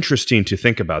 it's interesting to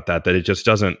think about that it just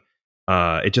doesn't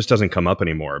come up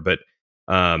anymore. But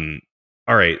all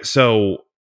right, so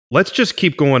let's just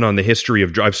keep going on the history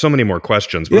of. I have so many more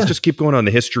questions, but let's just keep going on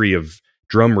the history of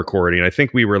drum recording. I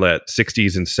think we were at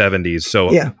 60s and 70s.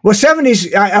 So well,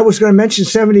 70s. I was going to mention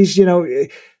 70s.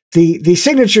 The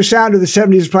signature sound of the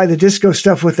 70s is probably the disco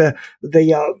stuff with the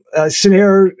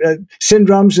snare,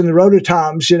 syndromes and the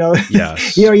rototoms.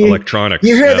 Yes, electronics.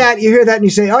 You hear that, and you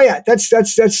say, "Oh yeah, that's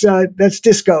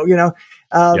disco."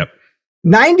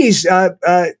 90s,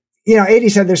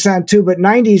 80s had their sound too, but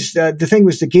 90s, the thing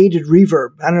was the gated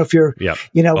reverb. I don't know if you're,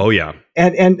 Oh yeah.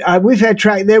 And we've had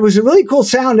there was a really cool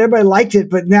sound. Everybody liked it,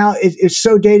 but now it's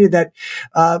so dated that,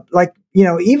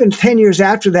 even 10 years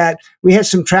after that, we had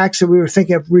some tracks that we were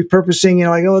thinking of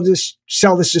repurposing, just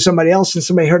sell this to somebody else. And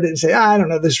somebody heard it and say, I don't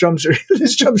know, these drums are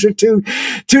too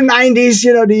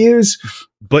 90s, to use.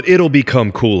 But it'll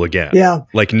become cool again. Yeah.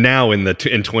 Like now in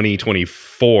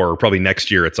 2024, probably next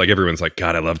year, it's like everyone's like,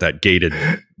 God, I love that gated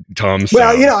tom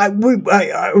sound.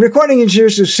 Well, recording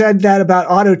engineers have said that about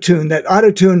auto-tune, that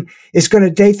auto-tune is going to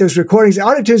date those recordings.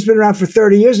 Auto-tune's been around for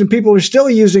 30 years and people are still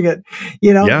using it,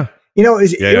 Yeah.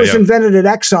 It was invented at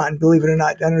Exxon, believe it or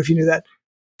not. I don't know if you knew that.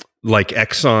 Like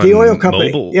Exxon, the oil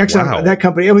company, Mobil? Exxon, wow. That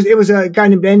company. It was a guy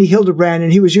named Andy Hildebrand,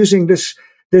 and he was using this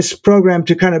program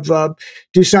to kind of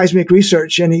do seismic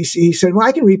research. And he said, well,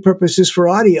 I can repurpose this for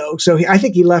audio. So I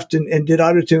think he left and did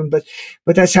autotune, but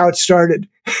that's how it started.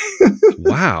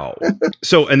 Wow.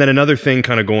 So, and then another thing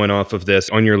kind of going off of this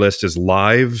on your list is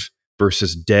live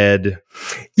versus dead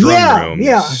drum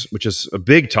rooms, which is a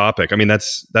big topic. I mean,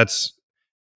 that's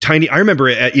tiny. I remember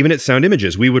even at Sound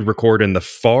Images, we would record in the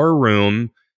far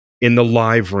room, in the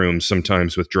live room,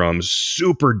 sometimes with drums,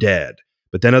 super dead.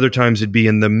 But then other times it'd be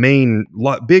in the main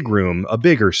big room, a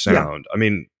bigger sound. I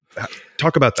mean,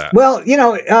 Talk about that. Well,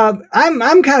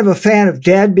 I'm kind of a fan of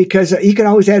Dead because you can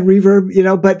always add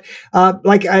reverb, but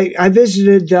like I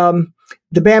visited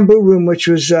the Bamboo Room, which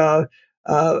was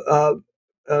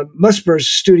Musper's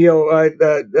studio,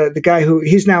 the guy who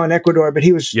he's now in Ecuador, but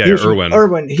he was Irwin.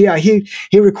 Irwin, yeah, he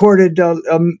recorded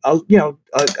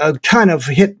a ton of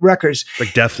hit records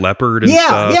like Def Leppard and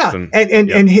stuff. Yeah,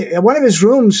 and one of his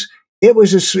rooms. It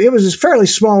was a fairly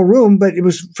small room, but it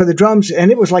was for the drums, and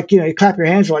it was like you clap your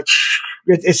hands like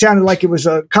it sounded like it was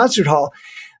a concert hall.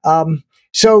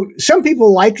 So some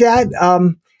people like that.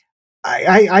 I'm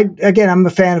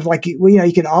a fan of like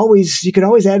you can always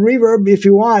add reverb if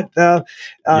you want, but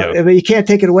you can't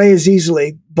take it away as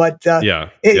easily. But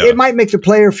it might make the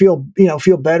player feel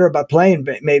better about playing.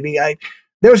 Maybe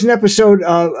there was an episode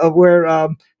where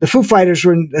the Foo Fighters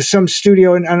were in some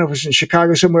studio, and I don't know if it was in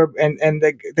Chicago somewhere, and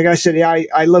the guy said, "Yeah,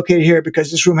 I located here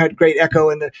because this room had great echo,"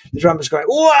 and the drummer's going,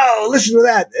 "Whoa, listen to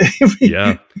that!"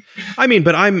 Yeah, I mean,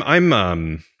 but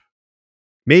I'm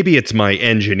maybe it's my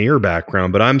engineer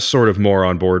background, but I'm sort of more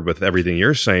on board with everything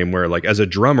you're saying. Where like as a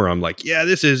drummer, I'm like, "Yeah,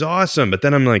 this is awesome," but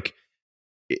then I'm like,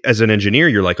 as an engineer,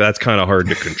 you're like, "That's kind of hard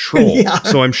to control."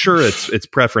 So I'm sure it's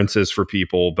preferences for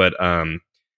people, but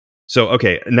So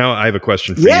okay, now I have a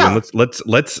question for you. And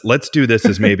let's do this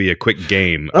as maybe a quick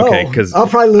game. Okay, because I'll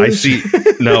probably lose.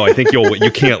 I think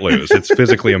you can't lose. It's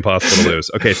physically impossible to lose.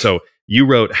 Okay, so you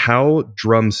wrote how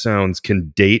drum sounds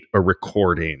can date a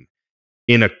recording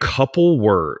in a couple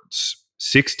words: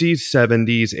 60s,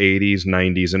 70s, 80s,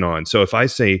 90s, and on. So if I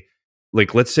say,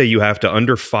 like, let's say you have to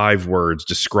under 5 words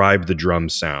describe the drum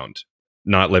sound,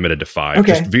 not limited to 5.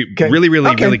 Okay. Just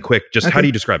really quick. Just how do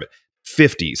you describe it?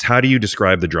 50s. How do you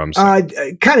describe the drum sound?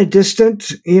 Kind of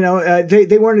distant.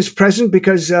 They weren't as present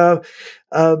because they.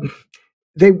 I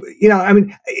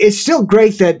mean, it's still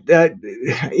great that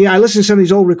I listen to some of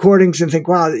these old recordings and think,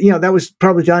 wow, that was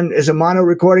probably done as a mono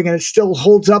recording, and it still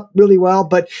holds up really well,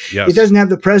 but it doesn't have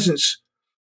the presence.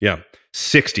 Yeah.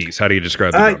 60s. How do you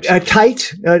describe the drums? A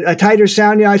tighter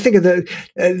sound. I think of the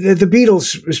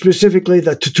Beatles specifically,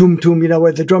 the tum-tum,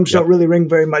 where the drums don't really ring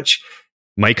very much.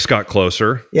 Mike's got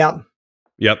closer. Yeah.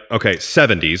 Yep. Okay.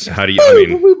 70s. How do you? I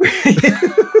mean,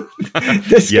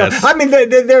 disco. Yes. I mean,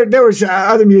 there was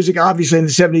other music obviously in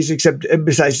the 70s, except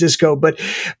besides disco. But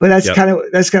that's kind of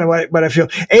what I feel.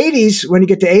 80s. When you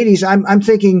get to 80s, I'm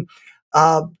thinking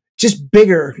just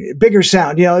bigger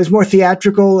sound. It's more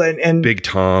theatrical and big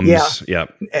toms. Yeah.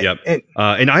 Yep.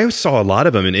 And I saw a lot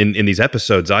of them in these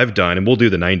episodes I've done, and we'll do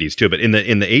the 90s too. But in the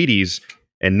 80s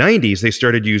and 90s, they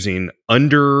started using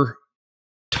under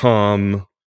tom,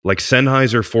 like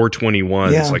Sennheiser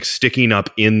 421s, like sticking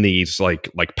up in these like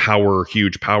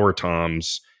huge power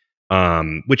toms,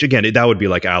 which again, that would be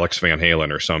like Alex Van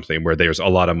Halen or something, where there's a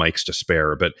lot of mics to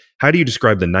spare. But how do you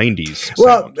describe the 90s sound?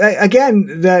 Well, again,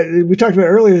 we talked about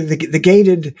earlier, the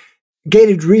gated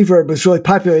reverb was really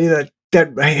popular.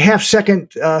 That half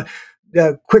second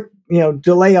quick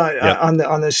delay on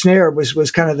the snare was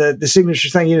kind of the signature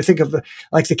thing. You think of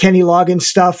like the Kenny Loggins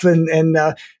stuff and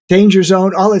Danger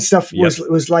Zone, all that stuff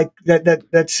was like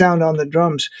that sound on the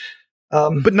drums.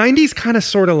 But 90s kind of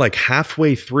sort of like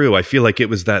halfway through, I feel like it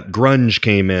was that grunge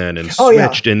came in and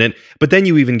switched, and then but then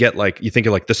you even get like, you think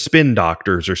of like the Spin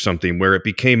Doctors or something, where it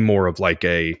became more of like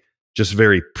a just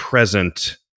very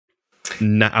present,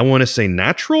 I want to say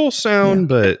natural sound,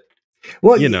 but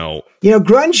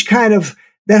grunge kind of.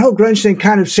 That whole grunge thing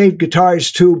kind of saved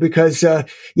guitars too, because in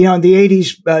the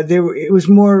 80s it was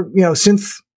more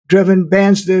synth driven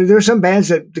bands. There were some bands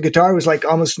that the guitar was like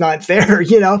almost not there,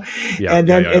 and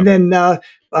then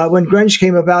when grunge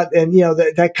came about, and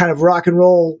that kind of rock and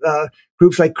roll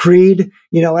groups like Creed,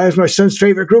 that was my son's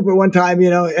favorite group at one time,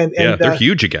 and they're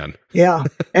huge again. Yeah,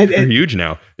 and they're huge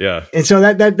now. Yeah, and so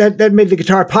that made the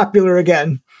guitar popular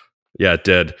again. Yeah, it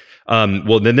did.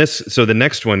 Well, then the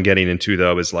next one getting into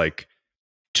though is like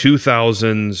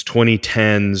 2000s,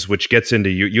 2010s, which gets into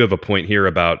you have a point here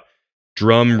about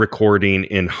drum recording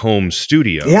in home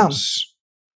studios. Yeah.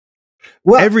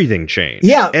 Well, everything changed.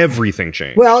 Yeah. Everything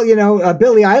changed. Well,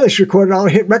 Billie Eilish recorded all her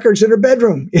hit records in her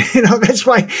bedroom. That's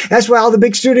why all the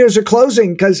big studios are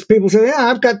closing, because people say, yeah,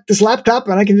 I've got this laptop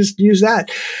and I can just use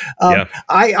that.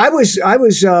 I was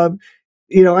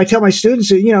I tell my students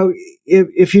that,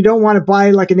 if you don't want to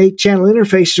buy like an 8-channel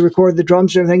interface to record the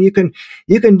drums and everything,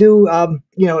 you can do, a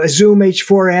Zoom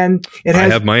H4n. I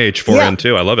have my H4n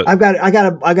too. I love it. I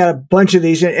got a bunch of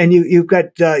these, and you've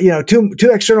got,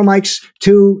 two external mics,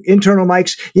 2 internal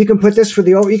mics. You can put this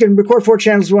you can record 4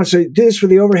 channels at once. So do this for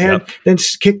the overhead, then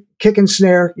kick and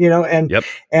snare,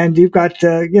 and you've got,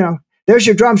 there's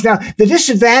your drums. Now, the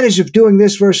disadvantage of doing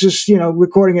this versus,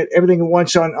 recording everything at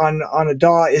once on a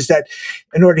DAW is that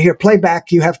in order to hear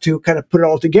playback, you have to kind of put it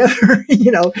all together.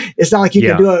 It's not like you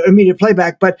can do an immediate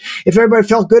playback, but if everybody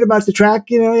felt good about the track,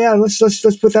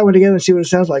 let's put that one together and see what it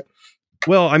sounds like.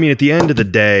 Well, I mean, at the end of the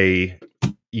day,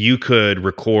 you could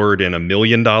record in $1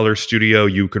 million studio.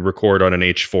 You could record on an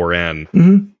H4n.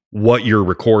 Mm-hmm. What you're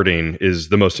recording is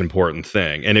the most important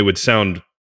thing. And it would sound,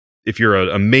 if you're an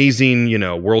amazing,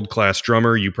 world-class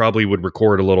drummer, you probably would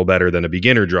record a little better than a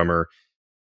beginner drummer.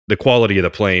 The quality of the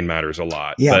playing matters a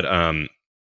lot. Yeah. But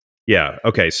yeah.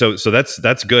 Okay. So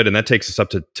that's good. And that takes us up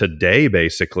to today,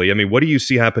 basically. I mean, what do you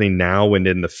see happening now and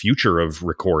in the future of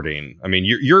recording? I mean,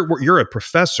 you're a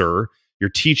professor. You're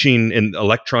teaching in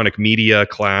electronic media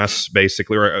class,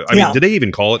 basically. Or, I mean, do they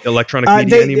even call it electronic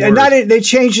media anymore? They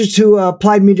changed it to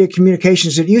applied media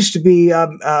communications. It used to be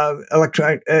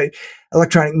electronic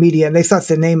media, and they thought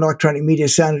the name electronic media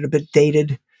sounded a bit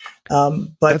dated.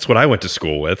 But that's what I went to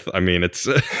school with. I mean, it's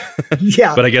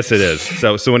yeah. But I guess it is.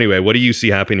 So anyway, what do you see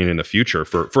happening in the future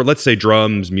for let's say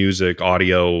drums, music,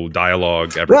 audio,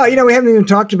 dialogue, everything? Well, we haven't even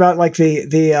talked about like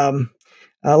the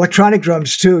electronic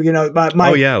drums too.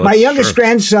 My youngest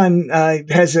grandson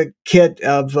has a kit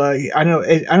of I don't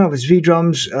know if it's V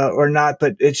drums or not,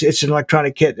 but it's an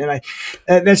electronic kit,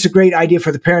 and that's a great idea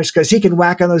for the parents because he can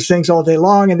whack on those things all day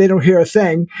long and they don't hear a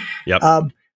thing. Yep.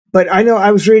 But I know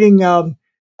I was reading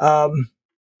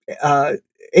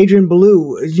Adrian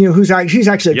Ballou, he's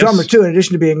actually a drummer too, in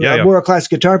addition to being a world-class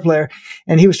guitar player,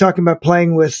 and he was talking about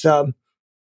playing with the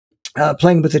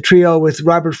trio with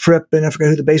Robert Fripp, and I forgot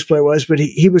who the bass player was, but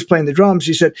he was playing the drums.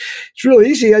 He said, it's really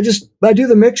easy. I do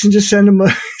the mix and just send him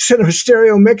a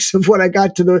stereo mix of what I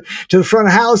got to the front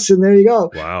of house, and there you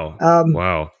go. Wow.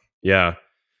 Wow. Yeah.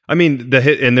 I mean,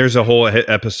 and there's a whole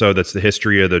episode that's the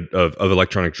history of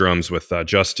electronic drums with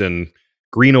Justin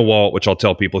Greenawalt, which I'll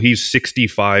tell people, he's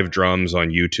 65 drums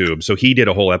on YouTube. So he did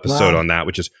a whole episode on that,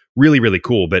 which is really, really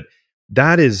cool. But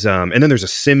that is, and then there's a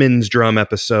Simmons drum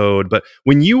episode. But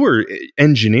when you were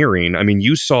engineering, I mean,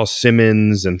 you saw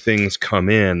Simmons and things come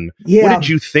in. Yeah. What did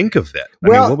you think of that? I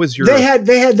mean, what was your? They had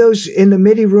those in the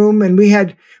MIDI room, and we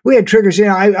had triggers.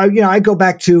 I go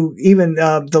back to even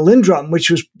the Lindrum, which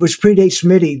predates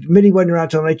MIDI. MIDI wasn't around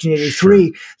until 1983.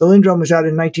 Sure. The Lindrum was out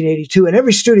in 1982, and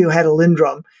every studio had a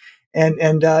Lindrum, and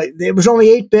it was only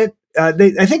 8-bit. I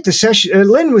think the session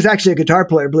Lynn was actually a guitar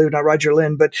player, believe it or not, Roger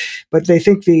Lynn, but they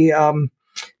think the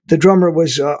drummer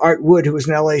was Art Wood, who was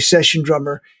an LA session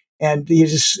drummer, and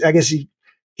I guess he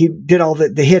did all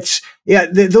the hits. Yeah,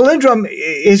 the Lindrum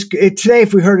is today.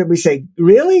 If we heard it, we say,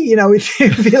 really?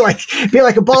 It'd be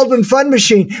like a Baldwin Fun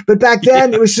Machine. But back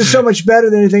then, it was just so much better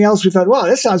than anything else. We thought, wow,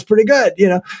 this sounds pretty good.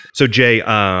 So Jay,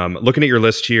 looking at your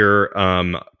list here,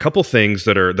 a couple things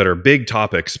that are big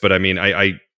topics, but I mean,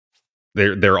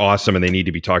 they're awesome and they need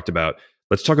to be talked about.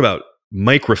 Let's talk about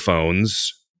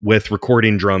microphones with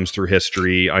recording drums through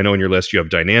history. I know in your list you have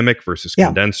dynamic versus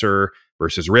condenser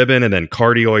versus ribbon, and then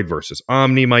cardioid versus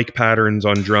omni mic patterns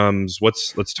on drums.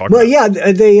 Let's talk about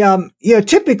they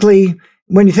typically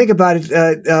when you think about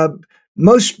it,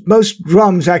 most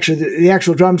drums, actually the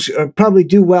actual drums probably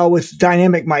do well with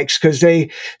dynamic mics because they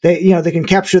can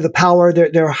capture the power.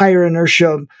 They're higher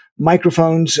inertia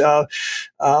microphones.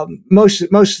 Most of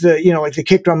the like the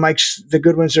kick drum mics, the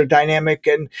good ones are dynamic,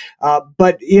 and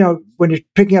but when you're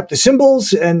picking up the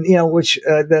cymbals and which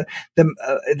the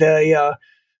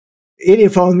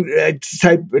idiophone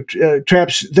type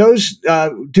traps, those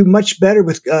do much better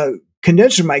with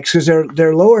condenser mics because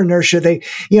they're lower inertia.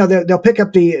 They'll pick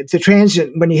up the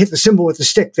transient when you hit the cymbal with the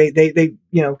stick. They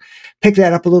pick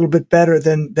that up a little bit better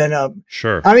than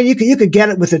sure. I mean, you could get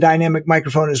it with a dynamic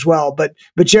microphone as well, but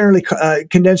generally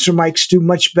condenser mics do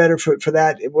much better for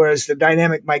that, whereas the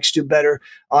dynamic mics do better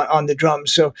on the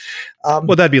drums. So,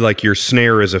 well, that'd be like your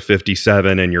snare is a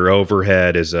 57 and your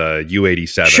overhead is a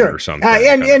U87 sure. or something.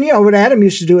 And what Adam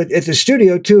used to do at the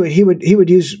studio too, he would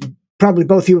use probably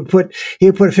both. He would put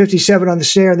a 57 on the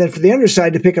snare, and then for the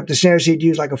underside to pick up the snares, he'd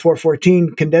use like a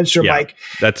 414 condenser mic.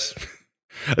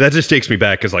 That just takes me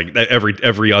back because like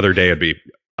every other day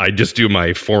I'd just do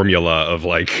my formula of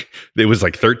like it was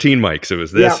like 13 mics. It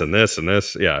was this and this and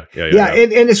this. Yeah.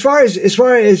 And as far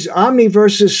as omni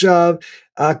versus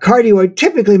cardioid,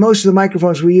 typically most of the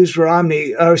microphones we use for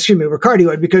were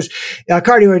cardioid because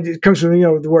cardioid comes from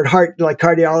the word heart, like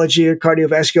cardiology or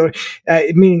cardiovascular,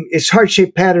 meaning it's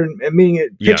heart-shaped pattern, meaning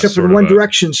it picks up in one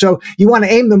direction. So you want to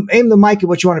aim the mic at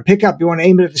what you want to pick up. You want to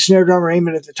aim it at the snare drum or aim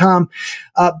it at the tom.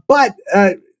 But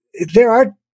there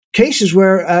are cases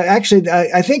where actually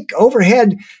I think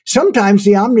overhead sometimes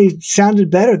the omni sounded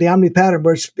better, the omni pattern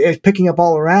where it's picking up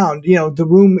all around, the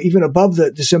room even above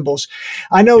the cymbals.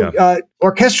 I know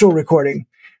orchestral recording.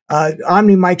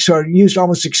 Omni mics are used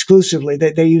almost exclusively.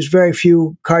 They use very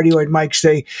few cardioid mics.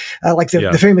 They like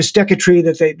the famous Decatree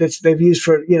that they've used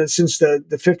for since the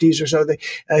 50s or so.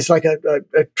 It's like a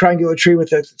triangular tree with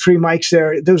the 3 mics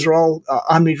there. Those are all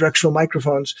omnidirectional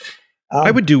microphones.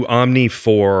 I would do Omni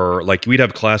for like we'd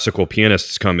have classical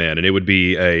pianists come in, and it would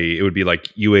be like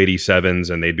U87s,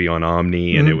 and they'd be on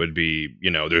Omni, and it would be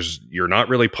you're not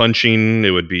really punching.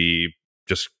 It would be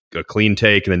just a clean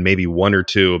take, and then maybe 1 or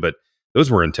 2, but those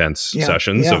were intense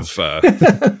sessions of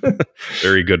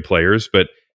very good players. But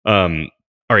all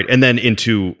right, and then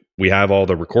we have all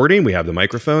the recording, we have the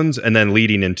microphones, and then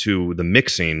leading into the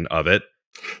mixing of it.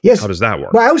 Yes. How does that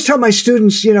work? Well, I always tell my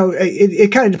students,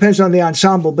 it kind of depends on the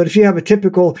ensemble, but if you have a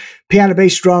typical piano,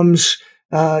 bass, drums,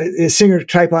 singer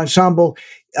type ensemble,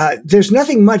 there's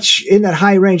nothing much in that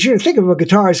high range. Think of a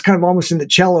guitar as kind of almost in the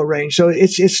cello range. So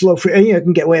it's low, and it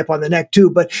can get way up on the neck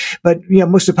too, but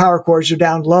most of the power chords are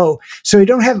down low. So you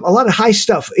don't have a lot of high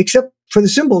stuff except for the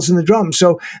cymbals and the drums.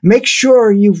 So make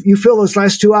sure you fill those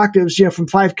last 2 octaves, from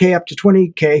 5K up to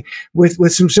 20K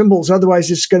with some cymbals.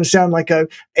 Otherwise it's going to sound like a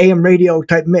AM radio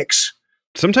type mix.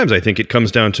 Sometimes I think it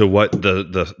comes down to what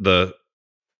the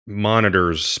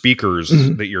monitors, speakers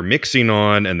that you're mixing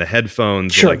on, and the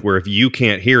headphones, like where if you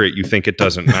can't hear it, you think it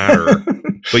doesn't matter.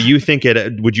 But you think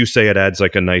would you say it adds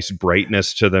like a nice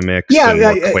brightness to the mix and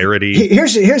more clarity?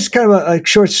 Here's kind of a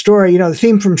short story. The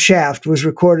theme from Shaft was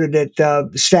recorded at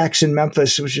Stax in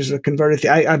Memphis, which is a converted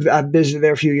I visited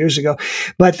there a few years ago.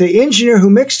 But the engineer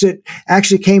who mixed it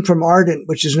actually came from Ardent,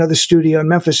 which is another studio in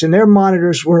Memphis, and their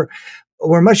monitors were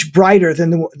much brighter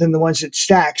than the ones at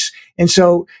Stax. And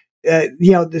so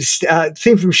the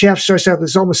theme from Shaft starts out with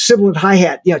this almost sibilant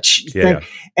hi-hat, thing.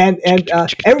 And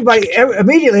everybody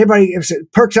immediately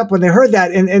perks up when they heard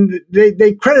that, and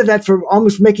they credit that for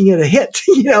almost making it a hit,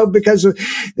 because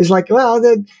it's like, well,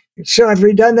 should I've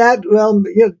redone that? Well,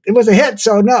 it was a hit,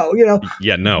 so no,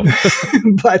 Yeah, no.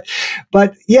 but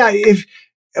yeah, if,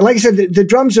 like I said, the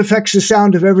drums affects the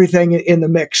sound of everything in the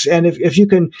mix, and if you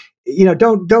can,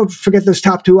 don't forget those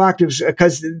top 2 octaves,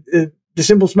 because the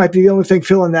cymbals might be the only thing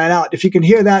filling that out. If you can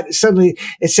hear that, suddenly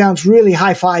it sounds really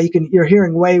hi-fi. You're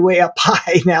hearing way up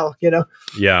high now,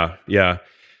 Yeah.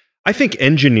 I think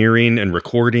engineering and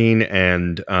recording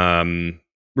and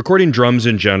recording drums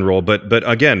in general, but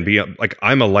again,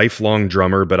 I'm a lifelong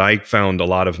drummer, but I found a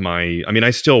lot of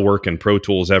I still work in Pro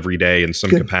Tools every day in some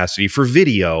capacity for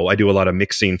video. I do a lot of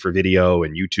mixing for video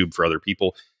and YouTube for other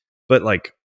people, but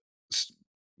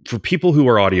for people who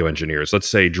are audio engineers, let's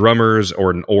say drummers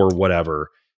or whatever,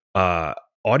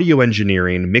 audio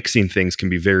engineering, mixing things can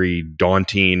be very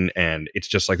daunting, and it's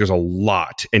just like there's a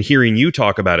lot. And hearing you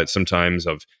talk about it sometimes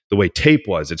of the way tape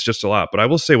was, it's just a lot. But I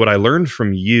will say what I learned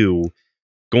from you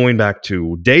going back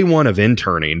to day 1 of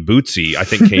interning, Bootsy, I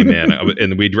think, came in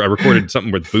and I recorded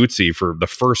something with Bootsy for the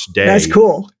first day. That's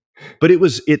cool. But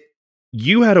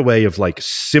you had a way of like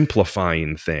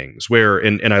simplifying things where,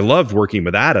 and I loved working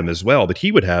with Adam as well, but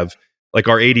he would have like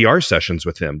our ADR sessions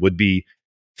with him would be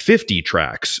 50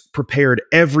 tracks, prepared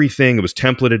everything. It was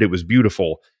templated. It was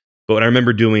beautiful. But I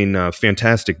remember doing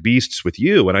Fantastic Beasts with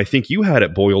you, and I think you had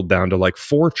it boiled down to like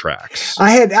 4 tracks.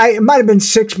 It might have been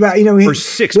 6, but or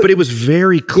 6, but it was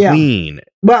very clean. Yeah.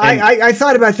 Well, I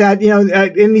thought about that.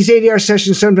 In these ADR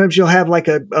sessions, sometimes you'll have like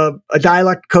a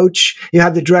dialect coach. You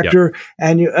have the director,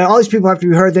 and all these people have to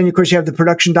be heard. Then, of course, you have the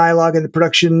production dialogue and the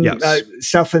production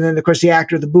stuff, and then, of course, the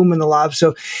actor, the boom and the lav.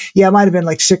 So, yeah, it might have been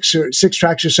like 6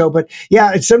 tracks or so. But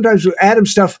yeah, it's sometimes with Adam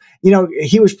stuff,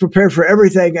 he was prepared for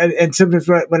everything, and sometimes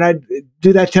when I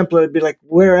do that template, it'd be like,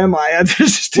 where am I?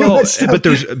 There's too much stuff.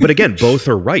 But again, both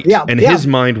are right. His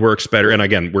mind works better. And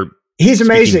again, he's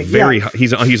amazing.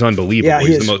 He's unbelievable. Yeah,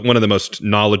 he's one of the most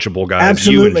knowledgeable guys.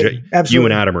 Absolutely. You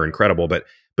and Adam are incredible. But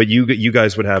you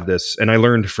guys would have this, and I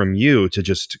learned from you to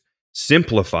just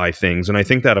simplify things. And I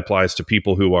think that applies to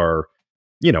people who are,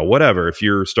 whatever. If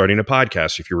you're starting a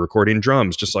podcast, if you're recording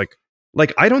drums, just like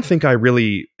I don't think I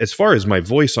really, as far as my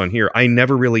voice on here, I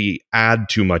never really add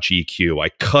too much EQ. I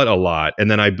cut a lot, and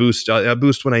then I boost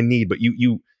when I need. But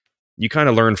you kind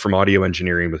of learn from audio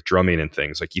engineering with drumming and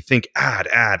things. Like you think add.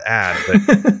 But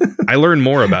I learned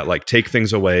more about like take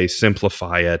things away,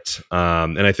 simplify it.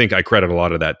 And I think I credit a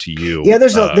lot of that to you. Yeah,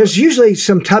 there's usually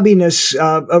some tubbiness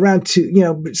around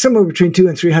somewhere between 200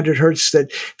 and 300 hertz that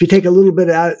if you take a little bit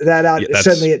of that out,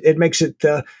 suddenly it makes it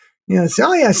It's,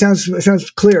 oh yeah,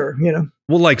 sounds clear.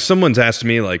 Well, like someone's asked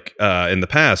me, like in the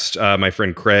past, my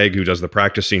friend Craig, who does the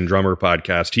Practicing Drummer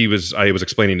podcast, I was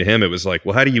explaining to him, it was like,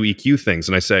 well, how do you EQ things?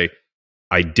 And I say,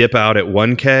 I dip out at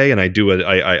 1K and I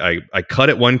cut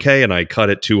at 1K and I cut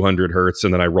at 200 hertz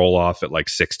and then I roll off at like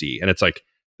 60. And it's like,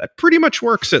 that pretty much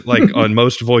works at like on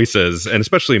most voices and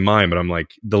especially mine. But I'm like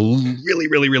the really,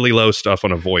 really, really low stuff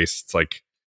on a voice. It's like,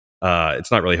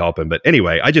 it's not really helping. But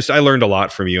anyway, I learned a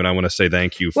lot from you and I want to say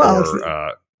thank you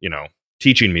for,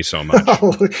 teaching me so much.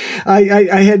 Oh,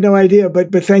 I had no idea,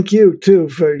 but thank you too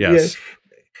for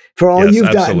all you've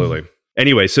done. Absolutely.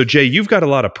 Anyway, so Jay, you've got a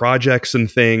lot of projects and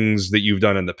things that you've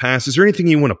done in the past. Is there anything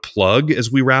you want to plug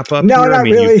as we wrap up? No, not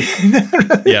really.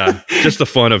 Yeah, just the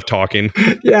fun of talking.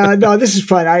 Yeah, no, this is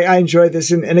fun. I enjoyed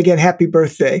this. And again, happy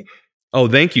birthday. Oh,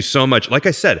 thank you so much. Like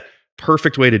I said,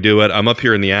 perfect way to do it. I'm up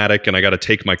here in the attic and I got to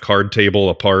take my card table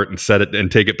apart and set it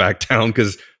and take it back down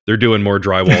because they're doing more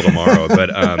drywall tomorrow. But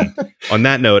on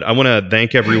that note, I want to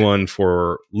thank everyone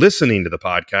for listening to the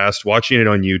podcast, watching it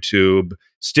on YouTube,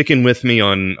 sticking with me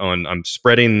on I'm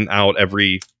spreading out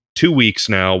every 2 weeks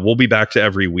now. We'll be back to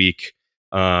every week.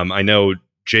 I know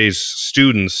Jay's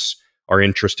students are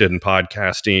interested in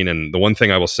podcasting. And the one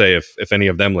thing I will say, if any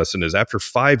of them listen, is after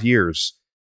 5 years,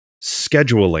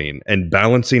 scheduling and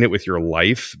balancing it with your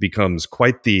life becomes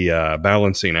quite the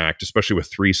balancing act, especially with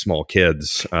 3 small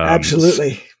kids.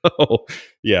 Absolutely. So,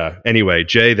 yeah. Anyway,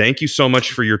 Jay, thank you so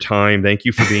much for your time. Thank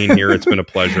you for being here. It's been a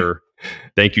pleasure.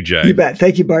 Thank you, Jay. You bet.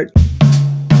 Thank you, Bart.